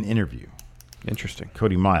that in interview? Interesting.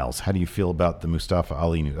 Cody Miles, how do you feel about the Mustafa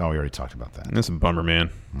Ali news? Oh, we already talked about that. That's a bummer, man.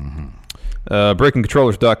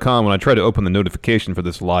 BreakingControllers.com. When I tried to open the notification for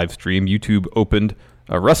this live stream, YouTube opened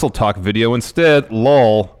a Wrestle Talk video instead.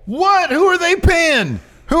 Lol. What? Who are they paying?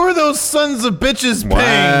 Who are those sons of bitches paying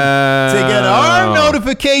to get our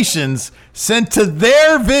notifications sent to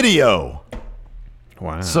their video?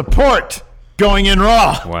 Wow. Support Going In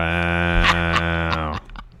Raw. Wow.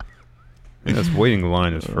 This waiting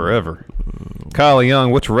line is forever. Kyle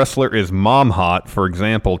Young, which wrestler is mom hot? For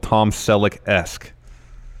example, Tom Selleck-esque.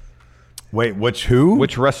 Wait, who?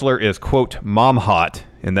 Which wrestler is, quote, mom hot?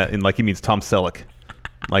 In like he means Tom Selleck.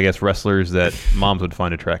 I guess wrestlers that moms would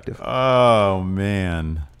find attractive. Oh,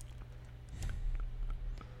 man.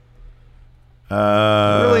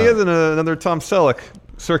 There really isn't another Tom Selleck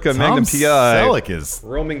circa Magnum P.I. Selleck is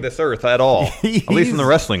roaming this earth at all. At least in the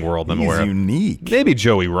wrestling world, I'm aware. He's unique. Maybe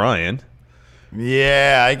Joey Ryan.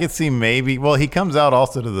 Yeah, I could see maybe. Well, he comes out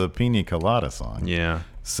also to the Pina Colada song. Yeah.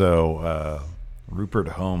 So Rupert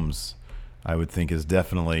Holmes, I would think, is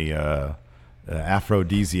definitely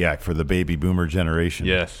aphrodisiac for the baby boomer generation.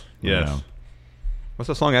 Yes. You know. What's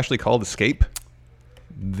the song actually called? Escape?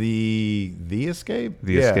 The Escape?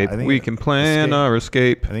 The Escape. We can plan our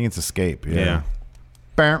escape. I think it's Escape. Yeah.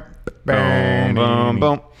 Boom, boom,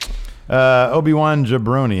 boom. Obi-Wan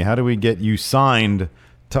Jabroni, how do we get you signed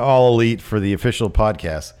to All Elite for the official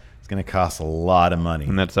podcast? It's going to cost a lot of money.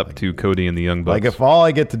 And that's up to Cody and the Young Bucks. Like if all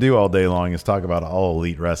I get to do all day long is talk about All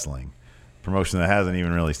Elite Wrestling, promotion that hasn't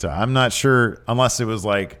even really started. I'm not sure, unless it was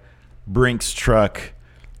like Brink's truck,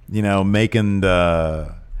 making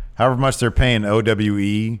the however much they're paying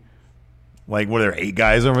OWE. Like, what are there 8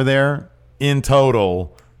 guys over there in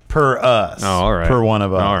total per us? Oh, all right. Per one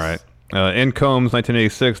of us. All right. N. Combs,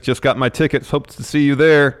 1986. Just got my tickets. Hope to see you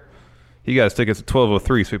there. He got his tickets at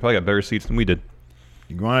 12:03, so he probably got better seats than we did.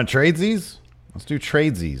 You want to tradesies? Let's do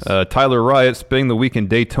tradesies. Tyler Riot, spending the week in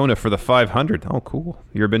Daytona for the 500. Oh, cool.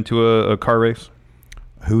 You ever been to a car race?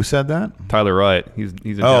 Who said that? Tyler Riot. He's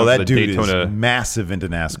that dude Daytona, is massive into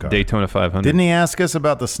NASCAR. Daytona 500. Didn't he ask us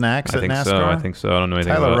about the snacks at NASCAR? I think so. I don't know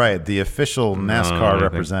anything about it. Tyler Riot, the official NASCAR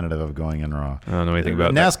representative of Going In Raw. I don't know anything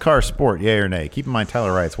about NASCAR sport, yay or nay? Keep in mind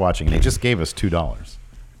Tyler Riot's watching, and he just gave us $2.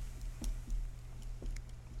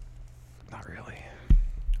 Not really.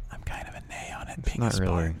 I'm kind of a nay on it. Not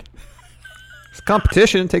really. It's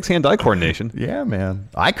competition. It takes hand-eye coordination. Yeah, man.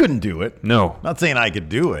 I couldn't do it. No. Not saying I could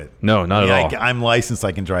do it. No, not at all. I'm licensed.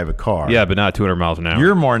 I can drive a car. Yeah, but not 200 miles an hour.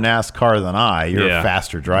 You're more NASCAR than I. You're a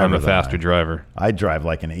faster driver. I'm a faster driver. I drive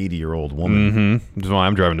like an 80-year-old woman. Mm-hmm. That's why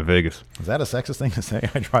I'm driving to Vegas. Is that a sexist thing to say?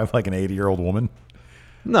 I drive like an 80-year-old woman?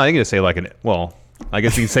 No, you can just say like I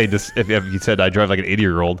guess you can say this if you said I drive like an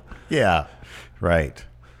 80-year-old. Yeah, right.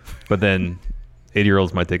 But then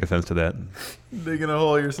 80-year-olds might take offense to that. Digging a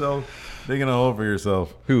hole for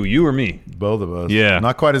yourself. Who, you or me? Both of us. Yeah.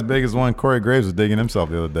 Not quite as big as one Corey Graves was digging himself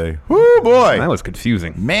the other day. Woo, boy. That was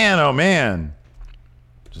confusing. Man, oh, man.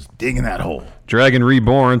 Just digging that hole. Dragon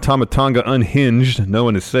Reborn, Tomatonga Unhinged. No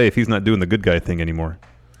one is safe. He's not doing the good guy thing anymore.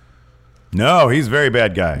 No, he's a very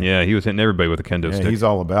bad guy. Yeah, he was hitting everybody with a kendo stick. He's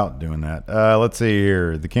all about doing that. Let's see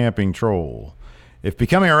here. The Camping Troll. If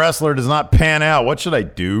becoming a wrestler does not pan out, what should I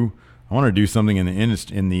do? I want to do something in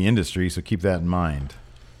the industry, so keep that in mind.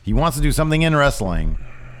 He wants to do something in wrestling,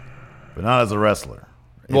 but not as a wrestler.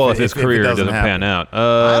 If his career doesn't pan out.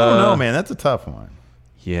 I don't know, man. That's a tough one.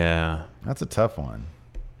 Yeah. That's a tough one.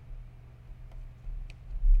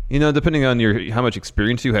 Depending on how much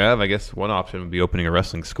experience you have, I guess one option would be opening a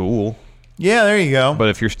wrestling school. Yeah, there you go. But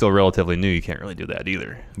if you're still relatively new, you can't really do that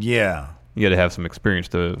either. Yeah. You got to have some experience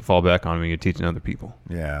to fall back on when you're teaching other people.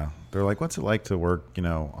 Yeah. They're like, what's it like to work,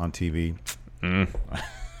 on TV?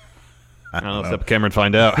 I don't know. Step a camera and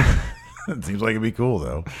find out. It seems like it'd be cool,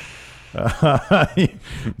 though. The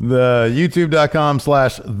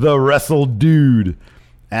youtube.com/TheWrestleDude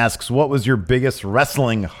asks, what was your biggest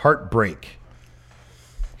wrestling heartbreak?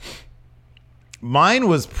 Mine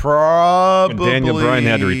was probably when Daniel Bryan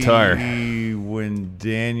had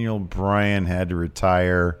to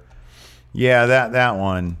retire. Yeah, that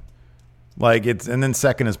one. Like and then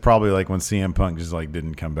second is probably like when CM Punk just like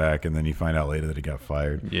didn't come back, and then you find out later that he got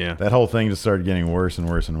fired. Yeah. That whole thing just started getting worse and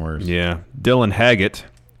worse and worse. Yeah. Dylan Haggett.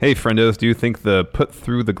 Hey, friendos, do you think the put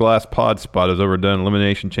through the glass pod spot is overdone in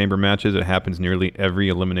Elimination Chamber matches? It happens nearly every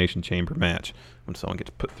Elimination Chamber match when someone gets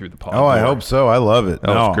put through the pod. Oh, I hope so. I love it.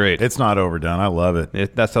 Oh, it's great. It's not overdone. I love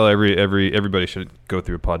it. That's how everybody should go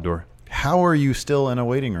through a pod door. How are you still in a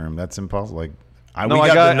waiting room? That's impossible. Like, I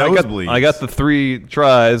got the nosebleeds. I got the 3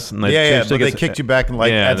 tries. And but they kicked you back, and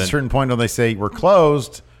at a certain point when they say we're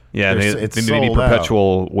closed. Yeah, maybe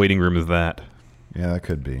perpetual waiting room is that. Yeah, that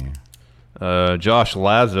could be. Josh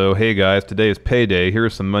Lazo, hey guys, today is payday.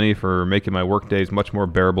 Here's some money for making my work days much more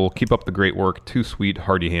bearable. Keep up the great work. Too sweet,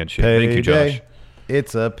 hearty handshake. Thank you, Josh.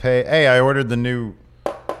 It's a pay. Hey, I ordered the new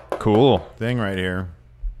cool thing right here.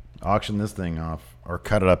 Auction this thing off, or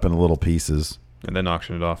cut it up into little pieces, and then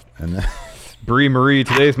auction it off. And then Bree Marie,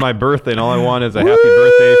 today's my birthday, and all I want is a happy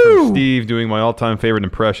birthday from Steve doing my all-time favorite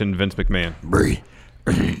impression, Vince McMahon. Bree,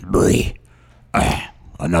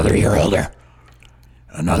 another year older.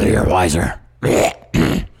 Another year wiser.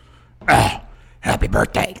 Happy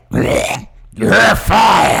birthday. You're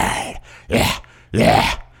fired.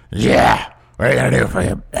 Yeah. What are you going to do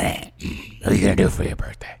for your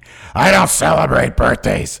birthday? I don't celebrate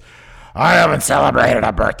birthdays. I haven't celebrated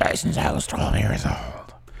a birthday since I was 12 years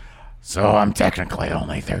old. So I'm technically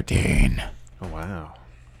only 13. Oh, wow.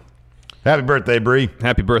 Happy birthday, Bree.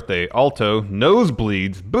 Happy birthday. Alto,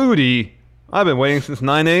 nosebleeds, booty. I've been waiting since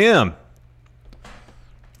 9 a.m.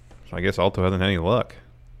 I guess Alto hasn't had any luck.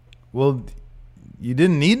 Well, you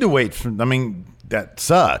didn't need to wait that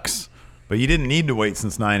sucks. But you didn't need to wait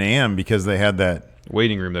since 9 a.m. because they had that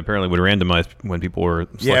waiting room that apparently would randomize when people were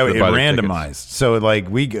selected. Yeah, it randomized. So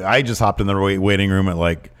I just hopped in the waiting room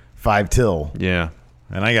at 5 till. Yeah.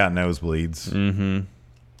 And I got nosebleeds. Mm-hmm.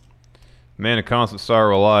 Man of constant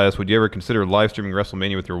sorrow, Elias, would you ever consider live streaming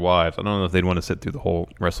WrestleMania with your wives? I don't know if they'd want to sit through the whole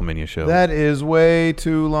WrestleMania show. That is way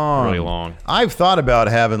too long. Really long. I've thought about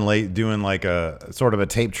doing a sort of a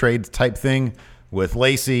tape trade type thing with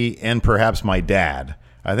Lacey and perhaps my dad.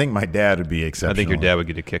 I think my dad would be exceptional. I think your dad would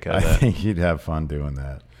get a kick out of that. I think he'd have fun doing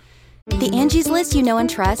that. The Angie's List you know and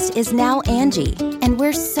trust is now Angie, and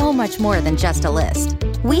we're so much more than just a list.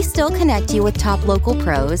 We still connect you with top local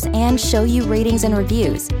pros and show you ratings and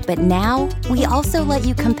reviews, but now we also let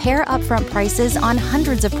you compare upfront prices on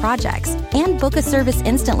hundreds of projects and book a service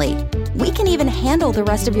instantly. We can even handle the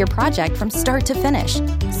rest of your project from start to finish.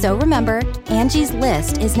 So remember, Angie's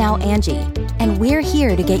List is now Angie, and we're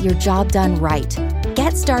here to get your job done right.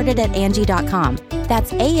 Get started at Angie.com.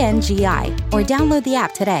 That's ANGI, or download the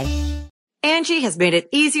app today. Angie has made it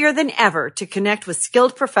easier than ever to connect with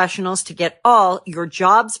skilled professionals to get all your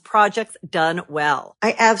jobs projects done well.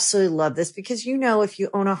 I absolutely love this because, if you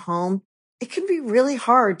own a home, it can be really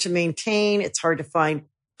hard to maintain. It's hard to find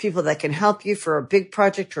people that can help you for a big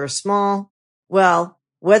project or a small. Well,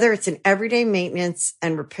 whether it's in everyday maintenance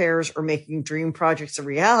and repairs or making dream projects a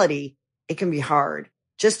reality, it can be hard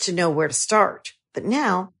just to know where to start. But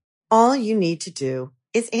now all you need to do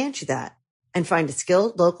is Angie that and find a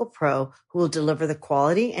skilled local pro who will deliver the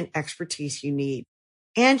quality and expertise you need.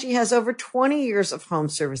 Angie has over 20 years of home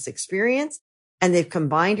service experience, and they've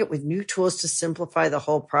combined it with new tools to simplify the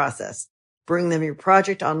whole process. Bring them your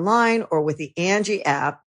project online or with the Angie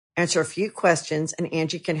app, answer a few questions, and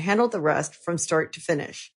Angie can handle the rest from start to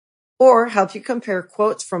finish. Or help you compare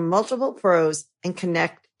quotes from multiple pros and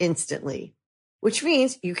connect instantly, which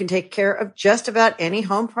means you can take care of just about any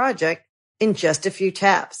home project in just a few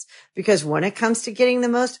taps. Because when it comes to getting the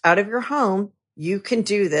most out of your home, you can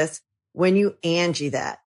do this when you Angie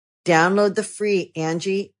that. Download the free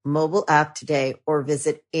Angie mobile app today or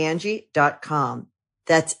visit Angie.com.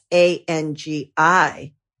 That's ANGI.com.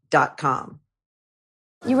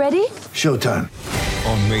 You ready? Showtime.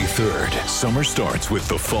 On May 3rd, summer starts with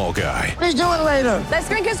The Fall Guy. Let's do it later. Let's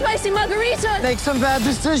drink a spicy margarita. Make some bad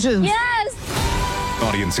decisions. Yes.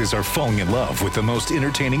 Audiences are falling in love with the most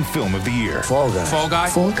entertaining film of the year. Fall Guy. Fall Guy.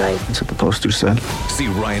 Fall Guy. That's what the poster said. See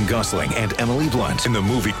Ryan Gosling and Emily Blunt in the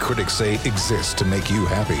movie critics say exists to make you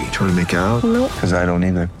happy. Trying to make it out? Nope. Because I don't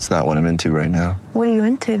either. It's not what I'm into right now. What are you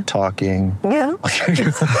into? Talking. Yeah.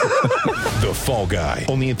 The Fall Guy.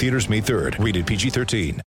 Only in theaters May 3rd. Rated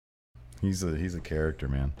PG-13. He's a character,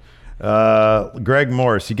 man. Greg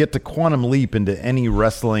Morris, you get to quantum leap into any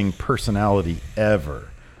wrestling personality ever.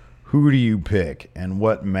 Who do you pick, and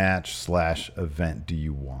what match/event do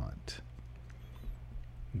you want?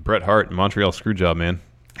 Bret Hart, Montreal Screwjob, man.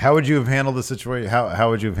 How would you have handled the situation? How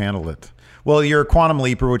would you have handled it? Well, you're a quantum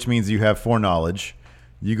leaper, which means you have foreknowledge.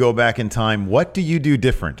 You go back in time. What do you do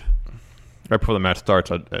different? Right before the match starts,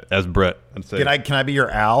 as Bret, I'd say. Can I be your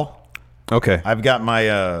Al? Okay. I've got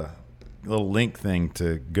my little link thing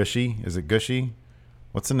to Gushy. Is it Gushy?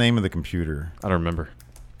 What's the name of the computer? I don't remember.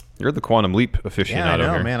 You're the Quantum Leap aficionado Yeah, I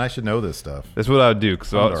know, here. man. I should know this stuff. That's what I would do.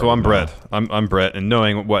 So I'm Brett. I'm Brett, and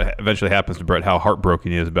knowing what eventually happens to Brett, how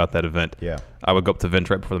heartbroken he is about that event. Yeah. I would go up to Vince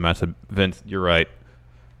right before the match. Said, Vince, you're right.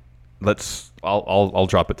 I'll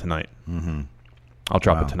drop it tonight. Mm-hmm. I'll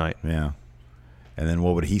drop it tonight. Yeah. And then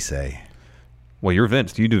what would he say? Well, you're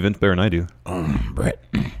Vince. You do Vince better than I do. Brett.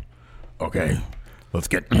 Okay, let's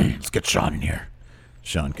get Sean in here.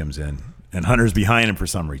 Sean comes in, and Hunter's behind him for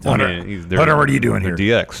some reason. Hunter, what are you doing here?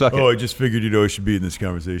 DX, suck it. I just figured I should be in this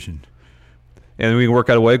conversation. And we can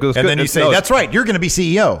work out a way. It goes And good. then you say, "That's right. You're going to be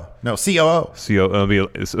CEO." No, COO.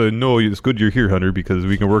 No, it's good you're here, Hunter, because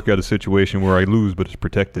we can work out a situation where I lose, but it's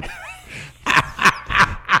protected.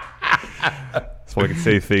 So I can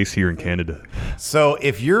save face here in Canada. So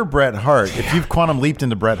if you're Bret Hart, if you've quantum leaped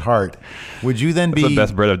into Bret Hart, would you then That's be the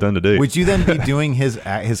best Bret I've done today? Would you then be doing his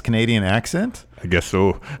Canadian accent? I guess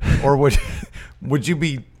so. Or would you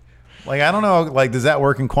be like, I don't know, like, does that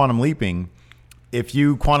work in quantum leaping? If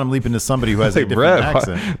you quantum leap into somebody who has a different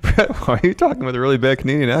accent. Brett, why are you talking with a really bad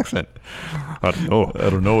Canadian accent? I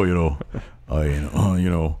don't know.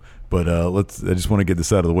 But I just want to get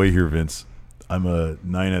this out of the way here, Vince. I'm a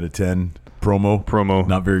 9 out of 10 promo.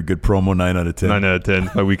 Not very good promo, 9 out of 10. 9 out of 10,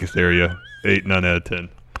 my weakest area. 8, 9 out of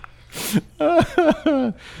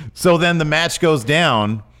 10. So then the match goes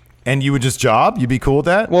down, and you would just job? You'd be cool with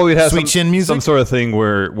that? Well, we'd have Sweet chin music? some sort of thing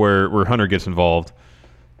where Hunter gets involved.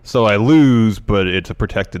 So I lose, but it's a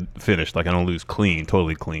protected finish. Like I don't lose clean,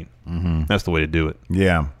 totally clean. Mm-hmm. That's the way to do it.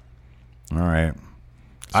 Yeah. All right.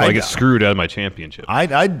 So I get screwed out of my championship.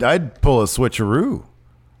 I'd pull a switcheroo.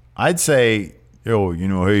 I'd say,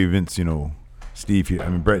 hey Vince, Steve here.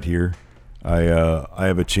 Brett here. I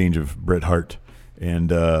have a change of Bret Hart,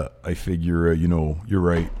 and I figure, you're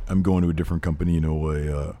right. I'm going to a different company.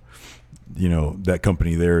 That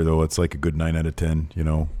company there though, it's like a good 9 out of 10.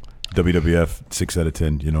 WWF 6 out of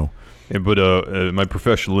 10. Yeah, but my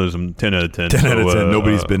professionalism 10 out of 10. 10 out of 10.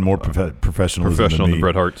 Nobody's been more professional than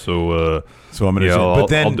Bret Hart. So I'm gonna. But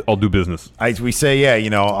then I'll do business. We say,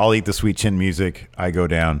 I'll eat the sweet chin music. I go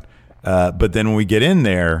down. But then when we get in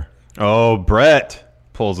there, Brett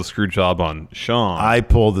pulls the screw job on Sean. I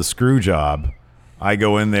pull the screw job. I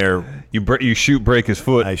go in there. You break his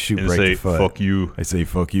foot. I break the foot. Fuck you. I say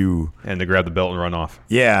fuck you. And they grab the belt and run off.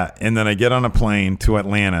 Yeah, and then I get on a plane to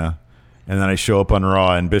Atlanta, and then I show up on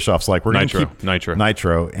Raw, and Bischoff's like, "We're going to keep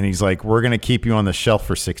Nitro," and he's like, "We're going to keep you on the shelf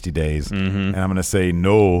for 60 days," Mm-hmm. and I'm going to say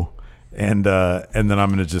no, and then I'm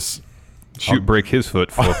going to just break his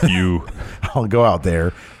foot. Fuck you. I'll go out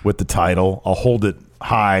there with the title. I'll hold it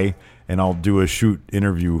high, and I'll do a shoot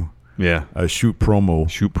interview. Yeah, a shoot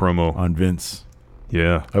promo on Vince.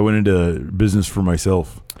 Yeah, I went into business for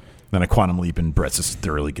myself. Then I quantum leap, and Brett's just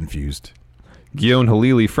thoroughly confused. Guillaume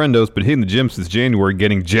Halili, friendos, been hitting the gym since January,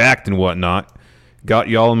 getting jacked and whatnot. Got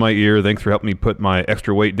y'all in my ear. Thanks for helping me put my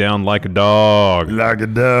extra weight down like a dog. Like a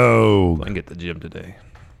dog. I can get to the gym today.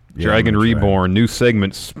 Yeah, Dragon Reborn, new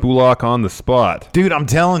segment, Spulak on the spot. Dude, I'm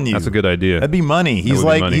telling you. That's a good idea. That'd be money. He's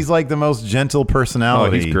like the most gentle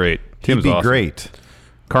personality. Oh, he's great. He'd be awesome. Great.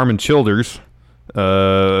 Carmen Childers,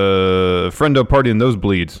 friendo party in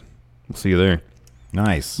Nosebleeds. We'll see you there.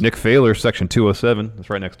 Nice. Nick Failer, section 207. That's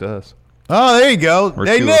right next to us. Oh, there you go. We're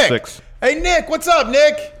hey, 206. Nick. Hey, Nick. What's up,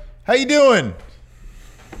 Nick? How you doing?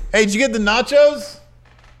 Hey, did you get the nachos?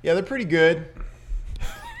 Yeah, they're pretty good.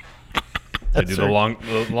 They do the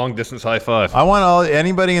long distance high five. I want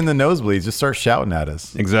anybody in the nosebleeds just start shouting at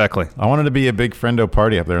us. Exactly. I want it to be a big friendo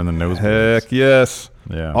party up there in the nosebleeds. Heck yes.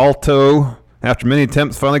 Yeah. Alto, after many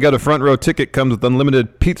attempts, finally got a front row ticket. Comes with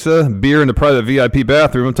unlimited pizza, beer, and a private VIP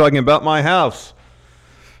bathroom. I'm talking about my house.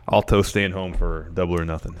 Alto staying home for double or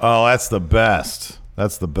nothing. Oh, that's the best.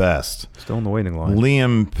 That's the best. Still in the waiting line.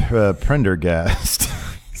 Liam Prendergast.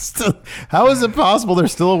 How is it possible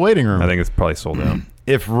there's still a waiting room? I think it's probably sold out.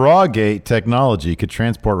 If Rawgate technology could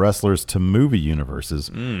transport wrestlers to movie universes,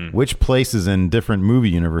 which places in different movie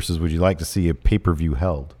universes would you like to see a pay-per-view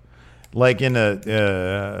held? Like in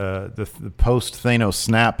the post-Thanos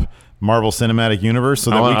Snap Marvel Cinematic Universe, so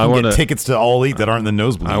that we can get tickets to All Elite that aren't in the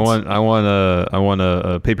nosebleeds. I want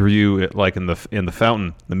a pay-per-view like in the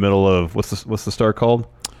fountain, the middle of what's the star called?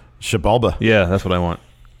 Xibalba. Yeah, that's what I want.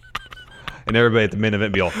 And everybody at the main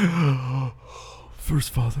event be all First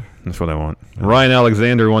Father. That's what I want. Ryan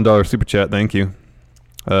Alexander, $1 super chat. Thank you.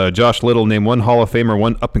 Josh Little, name one Hall of Famer,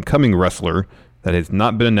 one up-and-coming wrestler that has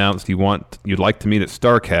not been announced you'd like to meet at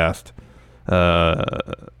StarCast.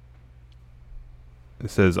 It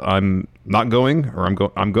says I'm not going, or I'm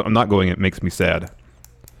not going. It makes me sad.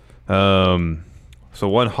 So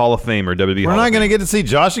one Hall of Famer, WWE. We're not going to get to see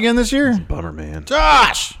Josh again this year? Bummer, man.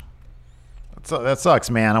 Josh! That sucks,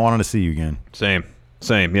 man. I wanted to see you again. Same,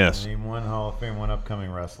 yes. Name one Hall of Fame, one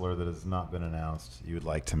upcoming wrestler that has not been announced you would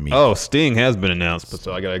like to meet. Oh, Sting has been announced, but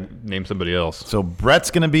so I got to name somebody else. So Brett's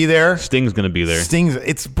going to be there? Sting's going to be there.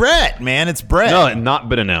 It's Brett, man. It's Brett. No, not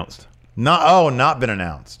been announced. Not been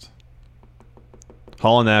announced.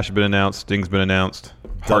 Hall and Nash have been announced. Sting's been announced.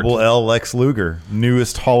 Double L Lex Luger,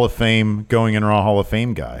 newest Hall of Fame, Going in Raw Hall of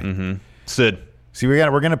Fame guy. Mm-hmm. Sid. See,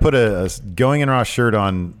 we're gonna put a Going in Raw shirt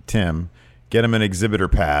on Tim, get him an exhibitor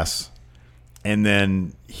pass, and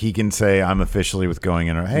then he can say, "I'm officially with Going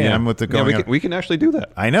in Raw." Hey, I'm with the Going. We can actually do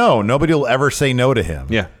that. I know. Nobody will ever say no to him.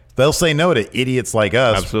 Yeah. They'll say no to idiots like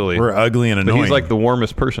us. Absolutely. We're ugly and annoying. But he's like the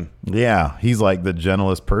warmest person. Yeah, he's like the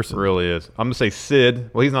gentlest person. Really is. I'm gonna say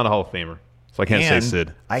Sid. Well, he's not a Hall of Famer. So I can't say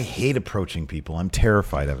Sid. I hate approaching people. I'm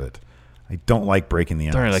terrified of it. I don't like breaking the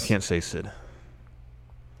ice. Darn it, I can't say Sid.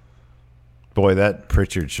 Boy, that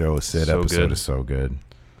Pritchard Show Sid episode is so good.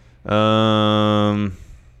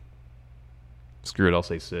 Screw it, I'll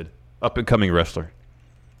say Sid. Up and coming wrestler.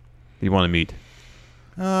 You want to meet?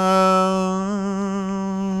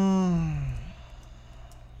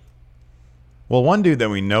 Well, one dude that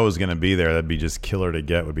we know is going to be there that'd be just killer to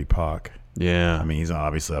get would be Pac. Yeah. I mean, he's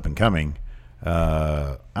obviously up and coming.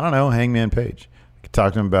 I don't know, Hangman Page. I could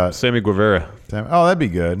talk to him about Sammy Guevara. Oh, that'd be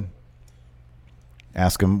good.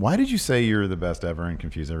 Ask him, why did you say you're the best ever and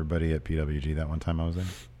confuse everybody at PWG that one time I was in? It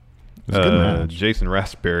was a good match. Jason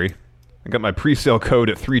Raspberry. I got my pre-sale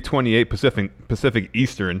code at 3:28 Pacific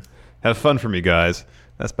Eastern. Have fun for me, guys.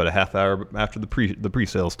 That's about a half hour after the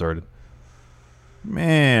pre-sale started.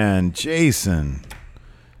 Man, Jason.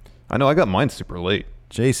 I know, I got mine super late.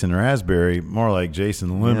 Jason Raspberry, more like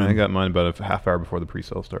Jason Lemon. Yeah, I got mine about a half hour before the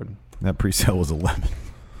pre-sale started. That pre-sale was a lemon.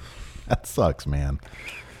 That sucks, man.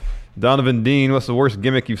 Donovan Dean, what's the worst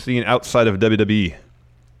gimmick you've seen outside of WWE?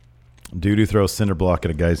 Dude who throws cinder block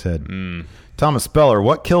at a guy's head. Thomas Speller,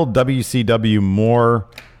 what killed WCW more,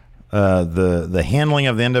 the handling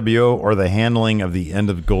of the NWO or the handling of the end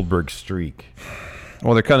of Goldberg's streak?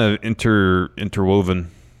 Well, they're kind of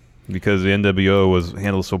interwoven because the NWO was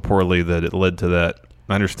handled so poorly that it led to that.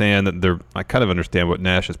 I kind of understand what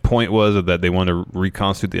Nash's point was, that they wanted to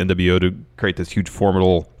reconstitute the NWO to create this huge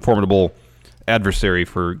formidable adversary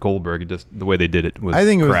for Goldberg. Just the way they did it was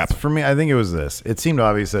crap. For me, I think it was this. It seemed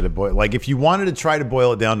obvious that if you wanted to try to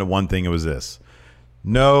boil it down to one thing, it was this.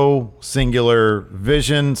 No singular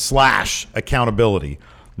vision / accountability.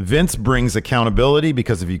 Vince brings accountability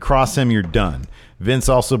because if you cross him, you're done. Vince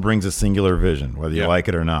also brings a singular vision, whether you like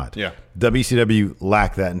it or not. Yeah. WCW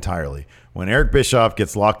lacked that entirely. When Eric Bischoff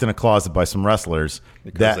gets locked in a closet by some wrestlers,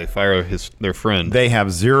 because they fire their friend, they have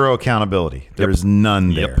zero accountability. There's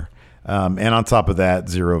none there. And on top of that,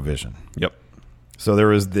 zero vision. Yep. So there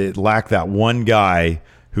was lack that one guy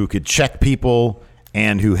who could check people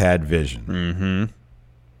and who had vision.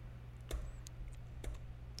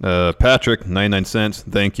 Patrick, 99 cents.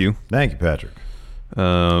 Thank you. Thank you, Patrick.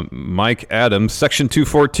 Mike Adams, Section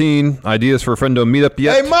 214. Ideas for a friendo meetup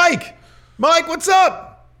yet? Hey, Mike! Mike, what's up?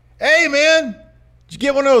 Hey, man. Did you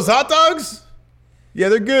get one of those hot dogs? Yeah,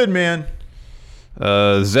 they're good, man.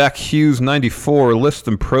 Zach Hughes, 94. List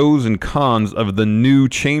the pros and cons of the new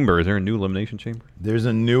chamber. Is there a new elimination chamber? There's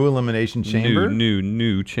a new elimination chamber?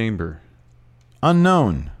 New chamber.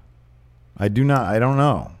 Unknown. I don't know.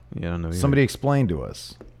 Yeah, I don't know either. Somebody explain to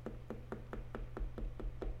us.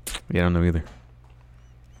 Yeah, I don't know either.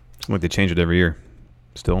 It's like they change it every year.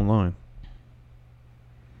 Still in line.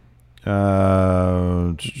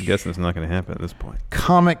 I'm guessing it's not going to happen at this point.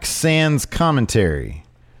 Comic Sans commentary.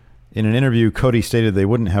 In an interview, Cody stated they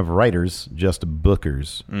wouldn't have writers, just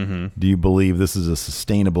bookers. Do you believe this is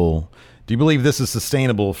sustainable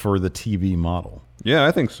for the TV model? Yeah,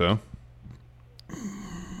 I think so.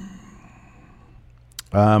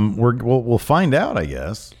 We'll find out, I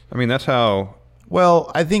guess. I mean, that's how.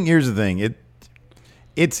 Well, I think here's the thing.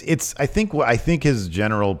 I think his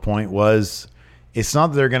general point was, it's not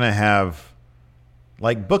that they're going to have,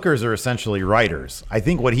 like, bookers are essentially writers. I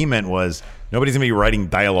think what he meant was nobody's going to be writing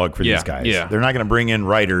dialogue for these guys. Yeah. They're not going to bring in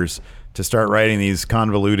writers to start writing these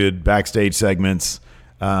convoluted backstage segments.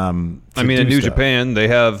 In New Japan, they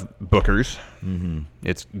have bookers.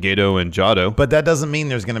 It's Gato and Jado. But that doesn't mean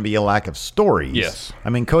there's going to be a lack of stories. Yes. I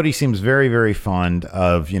mean, Cody seems very, very fond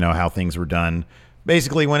of, how things were done.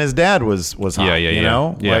 Basically, when his dad was hot, like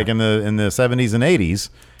in the 70s and 80s.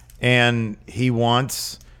 And he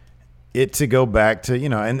wants it to go back to,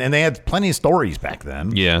 and they had plenty of stories back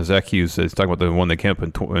then. Yeah, Zach Hughes is talking about the one that came up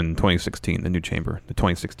in 2016, the new chamber, the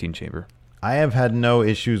 2016 chamber. I have had no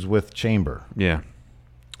issues with chamber. Yeah.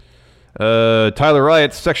 Tyler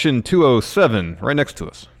Riot, section 207, right next to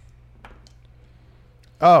us.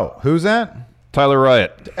 Oh, who's that? Tyler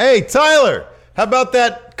Riot. Hey, Tyler, how about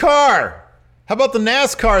that car? How about the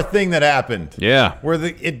NASCAR thing that happened? Yeah. Where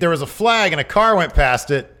there was a flag and a car went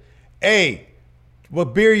past it. Hey,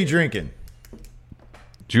 what beer are you drinking?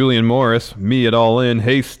 Julian Morris, me at All In.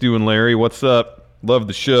 Hey, Stu and Larry, what's up? Love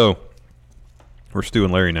the show. We're Stu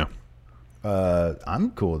and Larry now.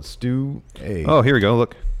 I'm cool with Stu. Hey. Oh, here we go.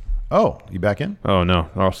 Look. Oh, you back in? Oh, no.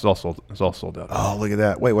 It's all sold out. Oh, look at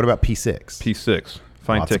that. Wait, what about P6? P6.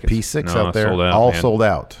 Fine Lots tickets. of P6 No, out there. sold out, all man. sold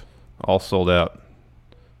out. All sold out.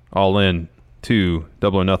 All In 2,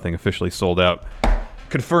 Double or Nothing, officially sold out.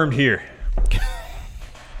 Confirmed here.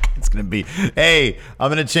 It's going to be, hey,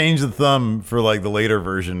 I'm going to change the thumb for like the later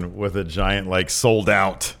version with a giant like sold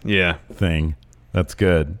out thing. That's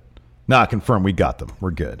good. Nah, confirm. We got them.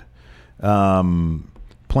 We're good.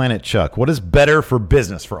 Planet Chuck. What is better for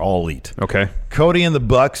business for All Elite? Okay. Cody and the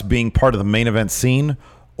Bucks being part of the main event scene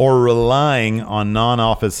or relying on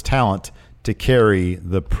non-office talent to carry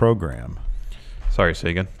the program? Sorry,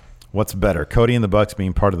 say again. What's better, Cody and the Bucks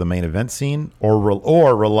being part of the main event scene or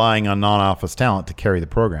relying on non-office talent to carry the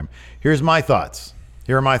program? Here's my thoughts.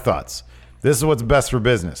 Here are my thoughts. This is what's best for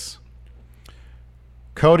business.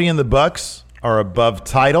 Cody and the Bucks are above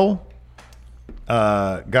title.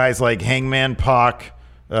 Guys like Hangman, Pac,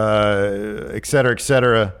 et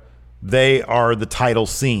cetera, they are the title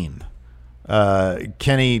scene.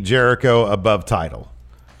 Kenny, Jericho above title.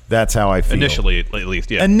 That's how I feel. Initially, at least,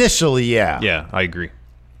 yeah. Initially, yeah. Yeah, I agree.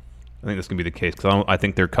 I think that's going to be the case because I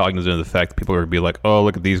think they're cognizant of the fact that people are going to be like, oh,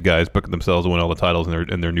 look at these guys booking themselves to win all the titles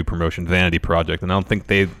in their new promotion, Vanity Project. And I don't think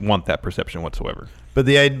they want that perception whatsoever. But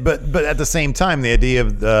but at the same time, the idea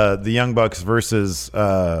of the Young Bucks versus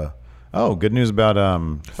good news about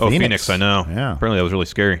Phoenix, I know. Yeah. Apparently that was really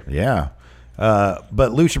scary. Yeah. But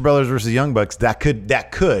Lucha Brothers versus Young Bucks, that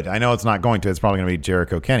could. I know it's not going to. It's probably going to be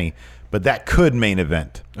Jericho Kenny, but that could main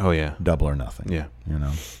event. Oh yeah. Double or Nothing. Yeah. You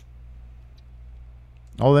know.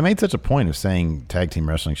 Oh, they made such a point of saying tag team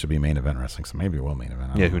wrestling should be main event wrestling, so maybe it will main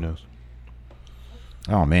event. Yeah, who knows?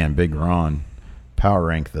 Oh man, Big Ron. Power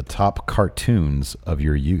rank the top cartoons of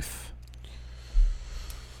your youth.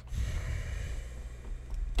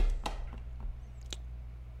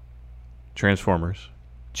 Transformers,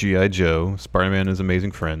 G.I. Joe, Spider-Man and His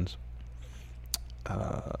Amazing Friends. See,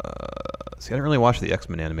 I didn't really watch the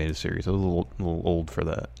X-Men animated series. I was a little old for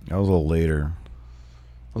that. That was a little later.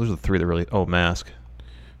 Well, those are the three that really... Oh, Mask.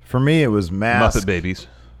 For me, it was Mask. Muppet Babies.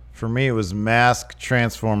 For me, it was Mask,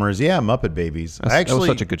 Transformers. Yeah, Muppet Babies. That was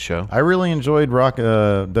such a good show. I really enjoyed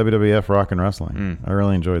WWF Rock and Wrestling. I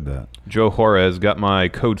really enjoyed that. Joe Juarez got my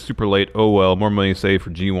code super late. Oh, well, more money saved for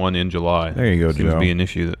G1 in July. There you go, Seems Joe. to be an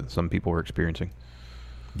issue that some people were experiencing.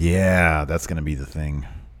 Yeah, that's going to be the thing.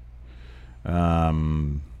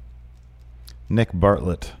 Nick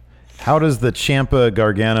Bartlett. How does the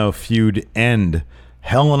Ciampa-Gargano feud end?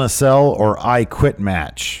 Hell in a Cell or I Quit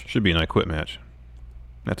match? Should be an I Quit match.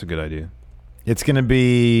 That's a good idea. It's going to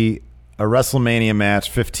be a WrestleMania match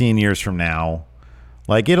 15 years from now.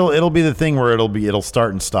 Like it'll be the thing where it'll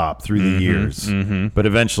start and stop through the years. But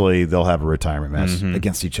eventually they'll have a retirement match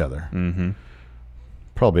against each other.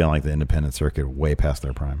 Probably on like the independent circuit way past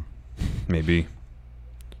their prime. Maybe.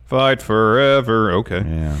 Fight forever. Okay.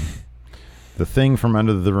 Yeah. The Thing from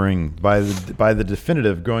Under the Ring by the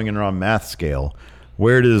definitive Going in Raw math scale.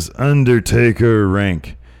 Where does Undertaker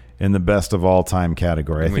rank in the best of all time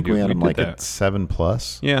category? I think we had him like at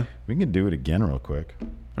 7+. Yeah. We can do it again real quick.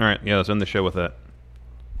 All right. Yeah, let's end the show with that.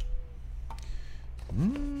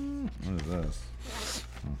 What is this?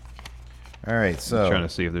 All right, so I'm trying to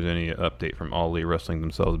see if there's any update from All Elite Wrestling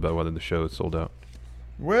themselves about whether the show is sold out.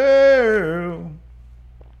 Well,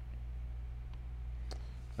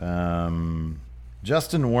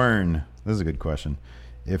 Justin Wern. This is a good question.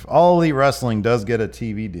 If All Elite Wrestling does get a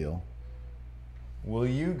TV deal, will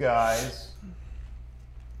you guys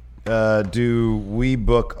do we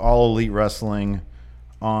book All Elite Wrestling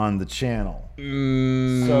on the channel?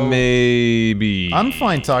 Maybe. I'm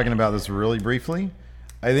fine talking about this really briefly.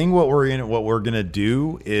 I think what we're gonna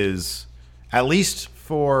do is at least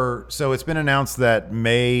so it's been announced that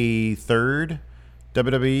May 3rd,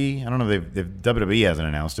 WWE. I don't know if WWE hasn't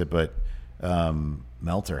announced it, but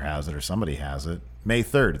Meltzer has it or somebody has it. May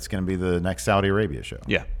 3rd, it's going to be the next Saudi Arabia show.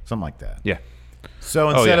 Yeah, something like that. Yeah. So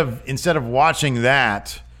instead of watching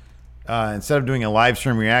that, instead of doing a live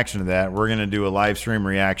stream reaction to that, we're going to do a live stream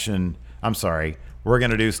reaction. I'm sorry, we're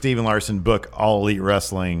going to do Steven Larson book All Elite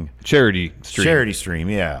Wrestling charity stream.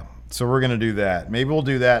 Yeah. So we're going to do that. Maybe we'll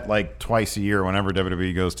do that like twice a year whenever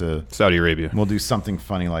WWE goes to Saudi Arabia. We'll do something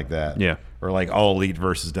funny like that. Yeah. or like All Elite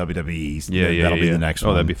versus WWE. Yeah, that'll be the next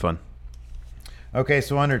one. Oh, that'd be fun. Okay,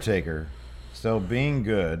 so Undertaker. So being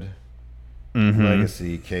good,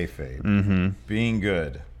 legacy, kayfabe. Being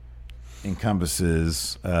good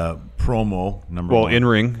encompasses promo number one. In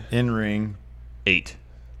ring, 8,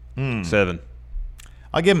 7.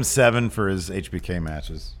 I'll give him 7 for his HBK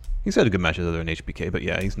matches. He's had a good matches other than HBK, but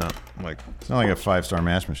yeah, he's not like it's not like a 5-star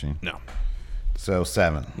match machine. No. So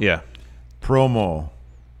 7. Yeah. Promo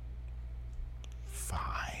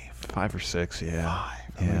 5 or 6. Yeah. 5.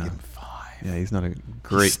 I'm gonna give him 5. Yeah, he's not a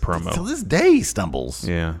great promo. Till this day, he stumbles.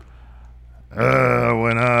 Yeah.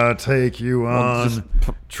 When I take you on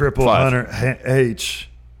Triple 5. Hunter H.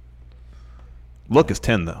 Look is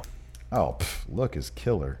 10 though. Oh, look is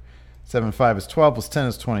killer. 7 5 is 12 plus 10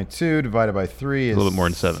 is 22. Divided by 3 is a little bit more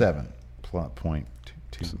than 7. 7.22.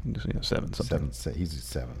 Yeah, 7 something. 7. He's at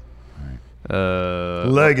 7. All right.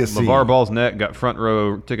 Legacy. LeVar Ball's neck got front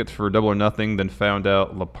row tickets for Double or Nothing, then found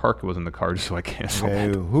out La Parka was in the card, so I canceled.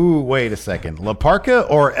 Okay, wait a second. La Parka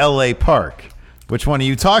or L.A. Park? Which one are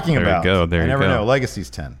you talking about? There you go. I never know. Legacy's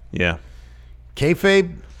 10. Yeah.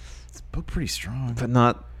 Kayfabe, it's booked pretty strong. But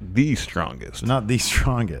not the strongest. Not the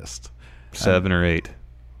strongest. 7 or 8.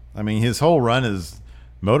 I mean, his whole run as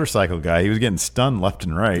motorcycle guy, he was getting stunned left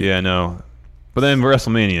and right. Yeah, I know. But then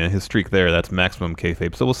WrestleMania, his streak there, that's maximum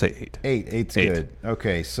kayfabe. So we'll say 8. 8's good.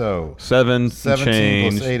 Okay, so 7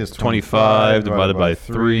 change plus 8 is 25 divided by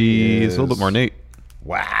 3 is a little bit more than 8.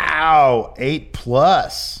 Wow, 8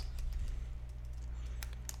 plus.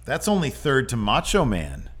 That's only third to Macho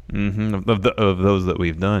Man. Of those that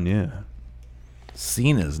we've done, yeah.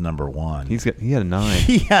 Cena's number 1. He had a 9.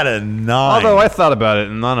 He had a 9. Although I thought about it,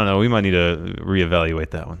 and I don't know, we might need to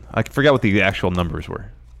reevaluate that one. I forgot what the actual numbers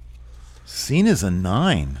were. Cena's a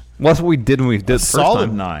 9. Well, that's what we did when we did the first solid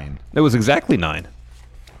time. 9. It was exactly 9.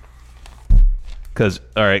 Because,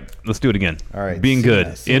 all right, let's do it again. All right. Being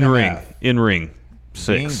good. Cena In ring. 6.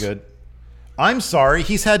 Being good. I'm sorry,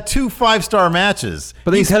 he's had 2 5-star matches.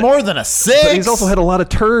 But he's more than a 6. But he's also had a lot of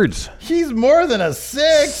turds. He's more than a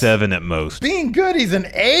 6. 7 at most. Being good, he's an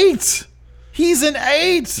 8. He's an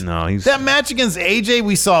 8. No, he's... That match against AJ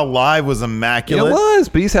we saw live was immaculate. Yeah, it was,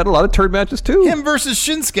 but he's had a lot of turd matches too. Him versus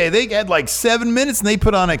Shinsuke, they had like 7 minutes and they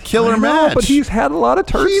put on a killer match. But he's had a lot of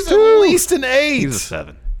turds he's too. He's at least an 8. He's a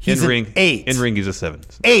 7. He's in ring, an 8. In ring, he's a 7.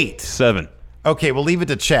 8. 7. Okay, we'll leave it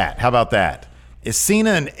to chat. How about that? Is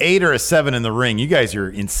Cena an 8 or a 7 in the ring? You guys are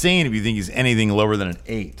insane if you think he's anything lower than an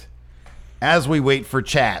 8. As we wait for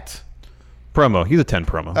chat. Promo. He's a 10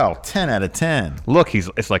 promo. Oh, 10 out of 10. Look,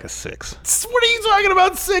 it's like a 6. What are you talking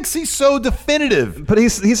about 6? He's so definitive. But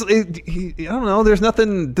he's I don't know. There's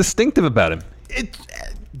nothing distinctive about him.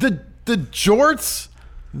 The jorts,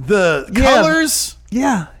 the colors.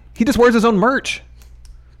 Yeah. He just wears his own merch.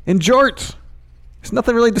 And jorts. It's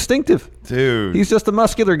nothing really distinctive. Dude. He's just a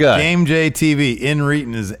muscular guy. Game J TV in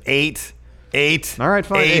Reeton is 8. 8. All right,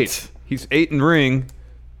 fine. 8. He's 8 in ring.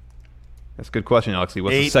 That's a good question, Alexi.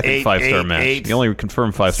 What's the second 5-star match? The only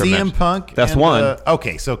confirmed 5-star match. CM Punk. That's one.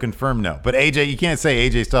 Okay, so confirmed no. But AJ, you can't say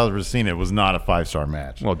AJ Styles versus Cena was not a 5-star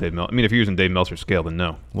match. Well, Dave Meltzer. I mean, if you're using Dave Meltzer's scale, then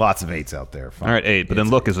no. Lots of 8s out there. Fine. All right, 8. But then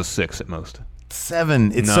Look is a 6 at most.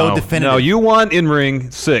 7. It's so definitive. No, you want in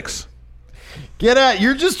ring 6. Get out!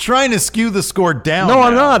 You're just trying to skew the score down. No, now.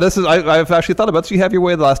 I'm not. I've actually thought about this. You have your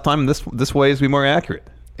way the last time, and this way is be more accurate.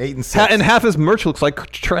 8 and 6. And half his merch looks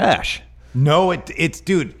like trash. No, it's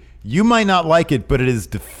dude. You might not like it, but it is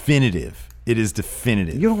definitive. It is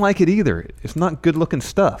definitive. You don't like it either. It's not good looking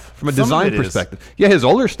stuff from a design perspective. Yeah, his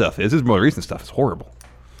older stuff is. His more recent stuff is horrible.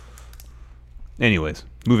 Anyways,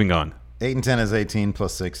 moving on. 8 and 10 is 18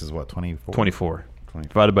 plus 6 is what? 24. 24.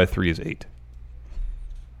 Divided by 3 is 8.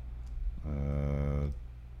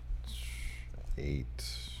 8.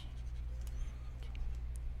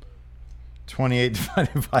 28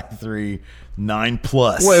 divided by 3, 9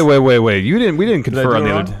 plus. Wait. We didn't confer on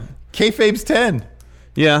the other. Kayfabe's 10.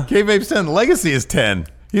 Yeah. Kayfabe's 10. Legacy is 10.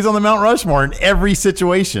 He's on the Mount Rushmore in every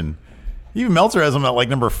situation. Even Meltzer has him at like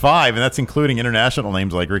number 5, and that's including international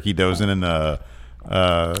names like Ricky Dozen and all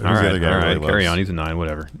right, carry on. He's a 9,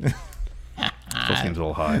 whatever. Still seems a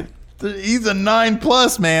little high. He's a 9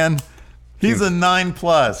 plus, man. He's a 9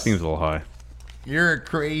 plus. Seems a little high. You're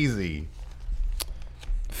crazy.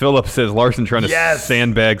 Philip says Larson trying to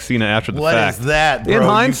sandbag Cena after the fact. What is that, bro? In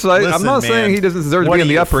hindsight, I'm not saying he doesn't deserve to be in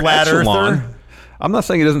the upper echelon. I'm not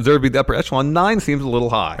saying he doesn't deserve to be the upper echelon. 9 seems a little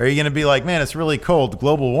high. Are you going to be like, man, it's really cold,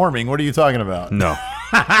 global warming? What are you talking about? No.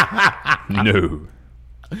 No.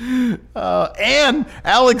 And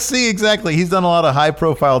Alex C, exactly. He's done a lot of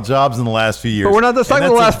high-profile jobs in the last few years. But we're not just talking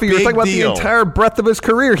about the last few years. We're talking about deal. the entire breadth of his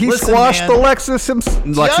career. He Listen, squashed man, the Nexus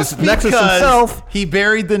himself. He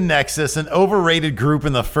buried the Nexus, an overrated group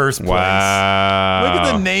in the first place. Wow. Look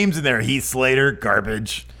at the names in there. Heath Slater,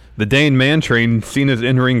 garbage. The Dane Mantrain, seen his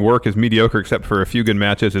in-ring work as mediocre except for a few good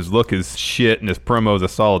matches. His look is shit, and his promo is a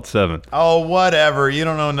solid 7. Oh, whatever. You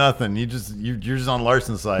don't know nothing. You're just on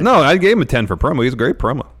Larson's side. No, I gave him a 10 for promo. He's a great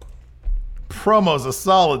promo. Promo's a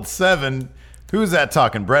solid 7. Who's that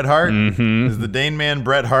talking? Bret Hart? Mm-hmm. Is the Dane man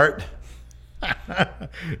Bret Hart?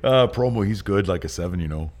 Promo, he's good, like a 7, you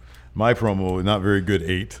know. My promo, not very good,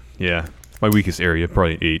 8. Yeah, my weakest area,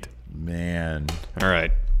 probably 8. Man. All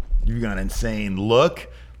right. You got insane look.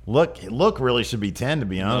 Look really should be 10, to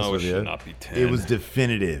be honest with you. No, it should not be 10. It was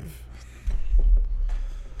definitive.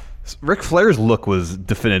 Ric Flair's look was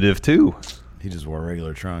definitive, too. He just wore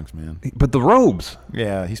regular trunks, man. But the robes.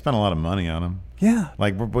 Yeah, he spent a lot of money on them. Yeah.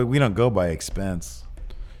 Like, we don't go by expense.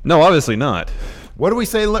 No, obviously not. What do we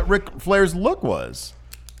say Ric Flair's look was?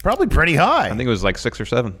 Probably pretty high. I think it was like 6 or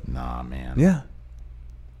 7. Nah, man. Yeah.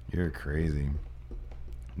 You're crazy.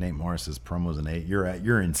 Nate Morris's promo's an 8.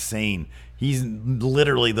 You're insane. He's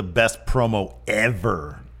literally the best promo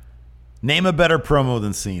ever. Name a better promo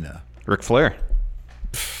than Cena. Ric Flair.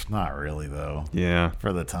 Not really, though. Yeah.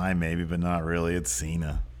 For the time, maybe, but not really. It's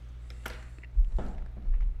Cena.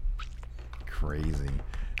 Crazy.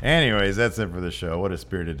 Anyways, that's it for the show. What a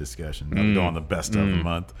spirited discussion. I'm going the best of the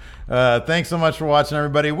month. Thanks so much for watching,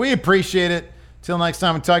 everybody. We appreciate it. Till next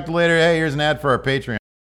time, we talk to you later. Hey, here's an ad for our Patreon.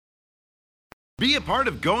 Be a part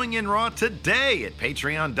of Going In Raw today at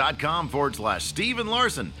patreon.com/Steven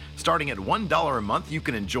Larson. Starting at $1 a month, you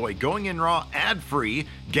can enjoy Going In Raw ad-free,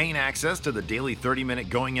 gain access to the daily 30-minute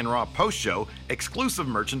Going In Raw post show, exclusive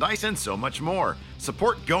merchandise, and so much more.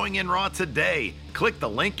 Support Going In Raw today. Click the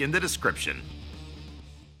link in the description.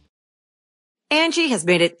 Angie has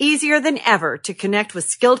made it easier than ever to connect with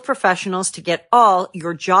skilled professionals to get all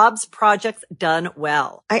your jobs projects done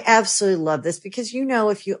well. I absolutely love this because, you know,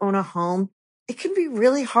 if you own a home, it can be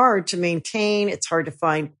really hard to maintain. It's hard to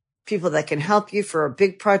find people that can help you for a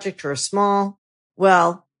big project or a small.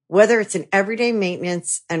 Well, whether it's in everyday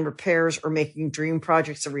maintenance and repairs or making dream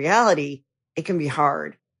projects a reality, it can be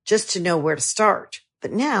hard just to know where to start.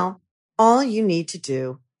 But now all you need to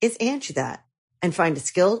do is Angie that and find a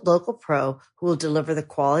skilled local pro who will deliver the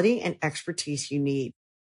quality and expertise you need.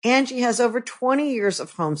 Angie has over 20 years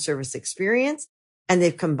of home service experience, and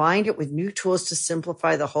they've combined it with new tools to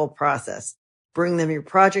simplify the whole process. Bring them your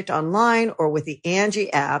project online or with the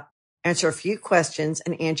Angie app, answer a few questions,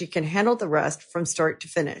 and Angie can handle the rest from start to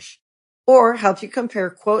finish. Or help you compare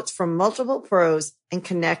quotes from multiple pros and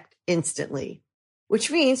connect instantly, which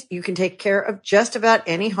means you can take care of just about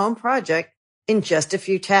any home project in just a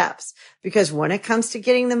few taps. Because when it comes to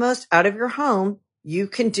getting the most out of your home, you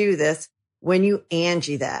can do this when you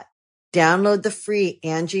Angie that. Download the free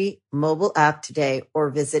Angie mobile app today or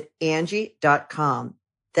visit Angie.com.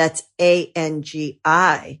 That's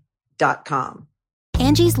ANGI.com.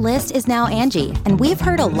 Angie's List is now Angie, and we've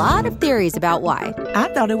heard a lot of theories about why. I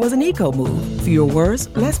thought it was an eco move. Fewer words,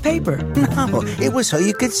 less paper. No, it was so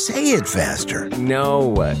you could say it faster.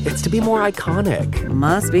 No, it's to be more iconic.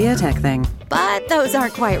 Must be a tech thing. But those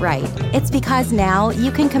aren't quite right. It's because now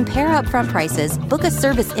you can compare upfront prices, book a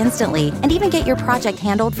service instantly, and even get your project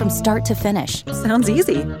handled from start to finish. Sounds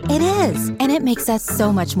easy. It is, and it makes us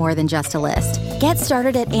so much more than just a list. Get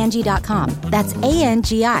started at Angie.com. That's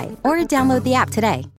ANGI, or download the app today.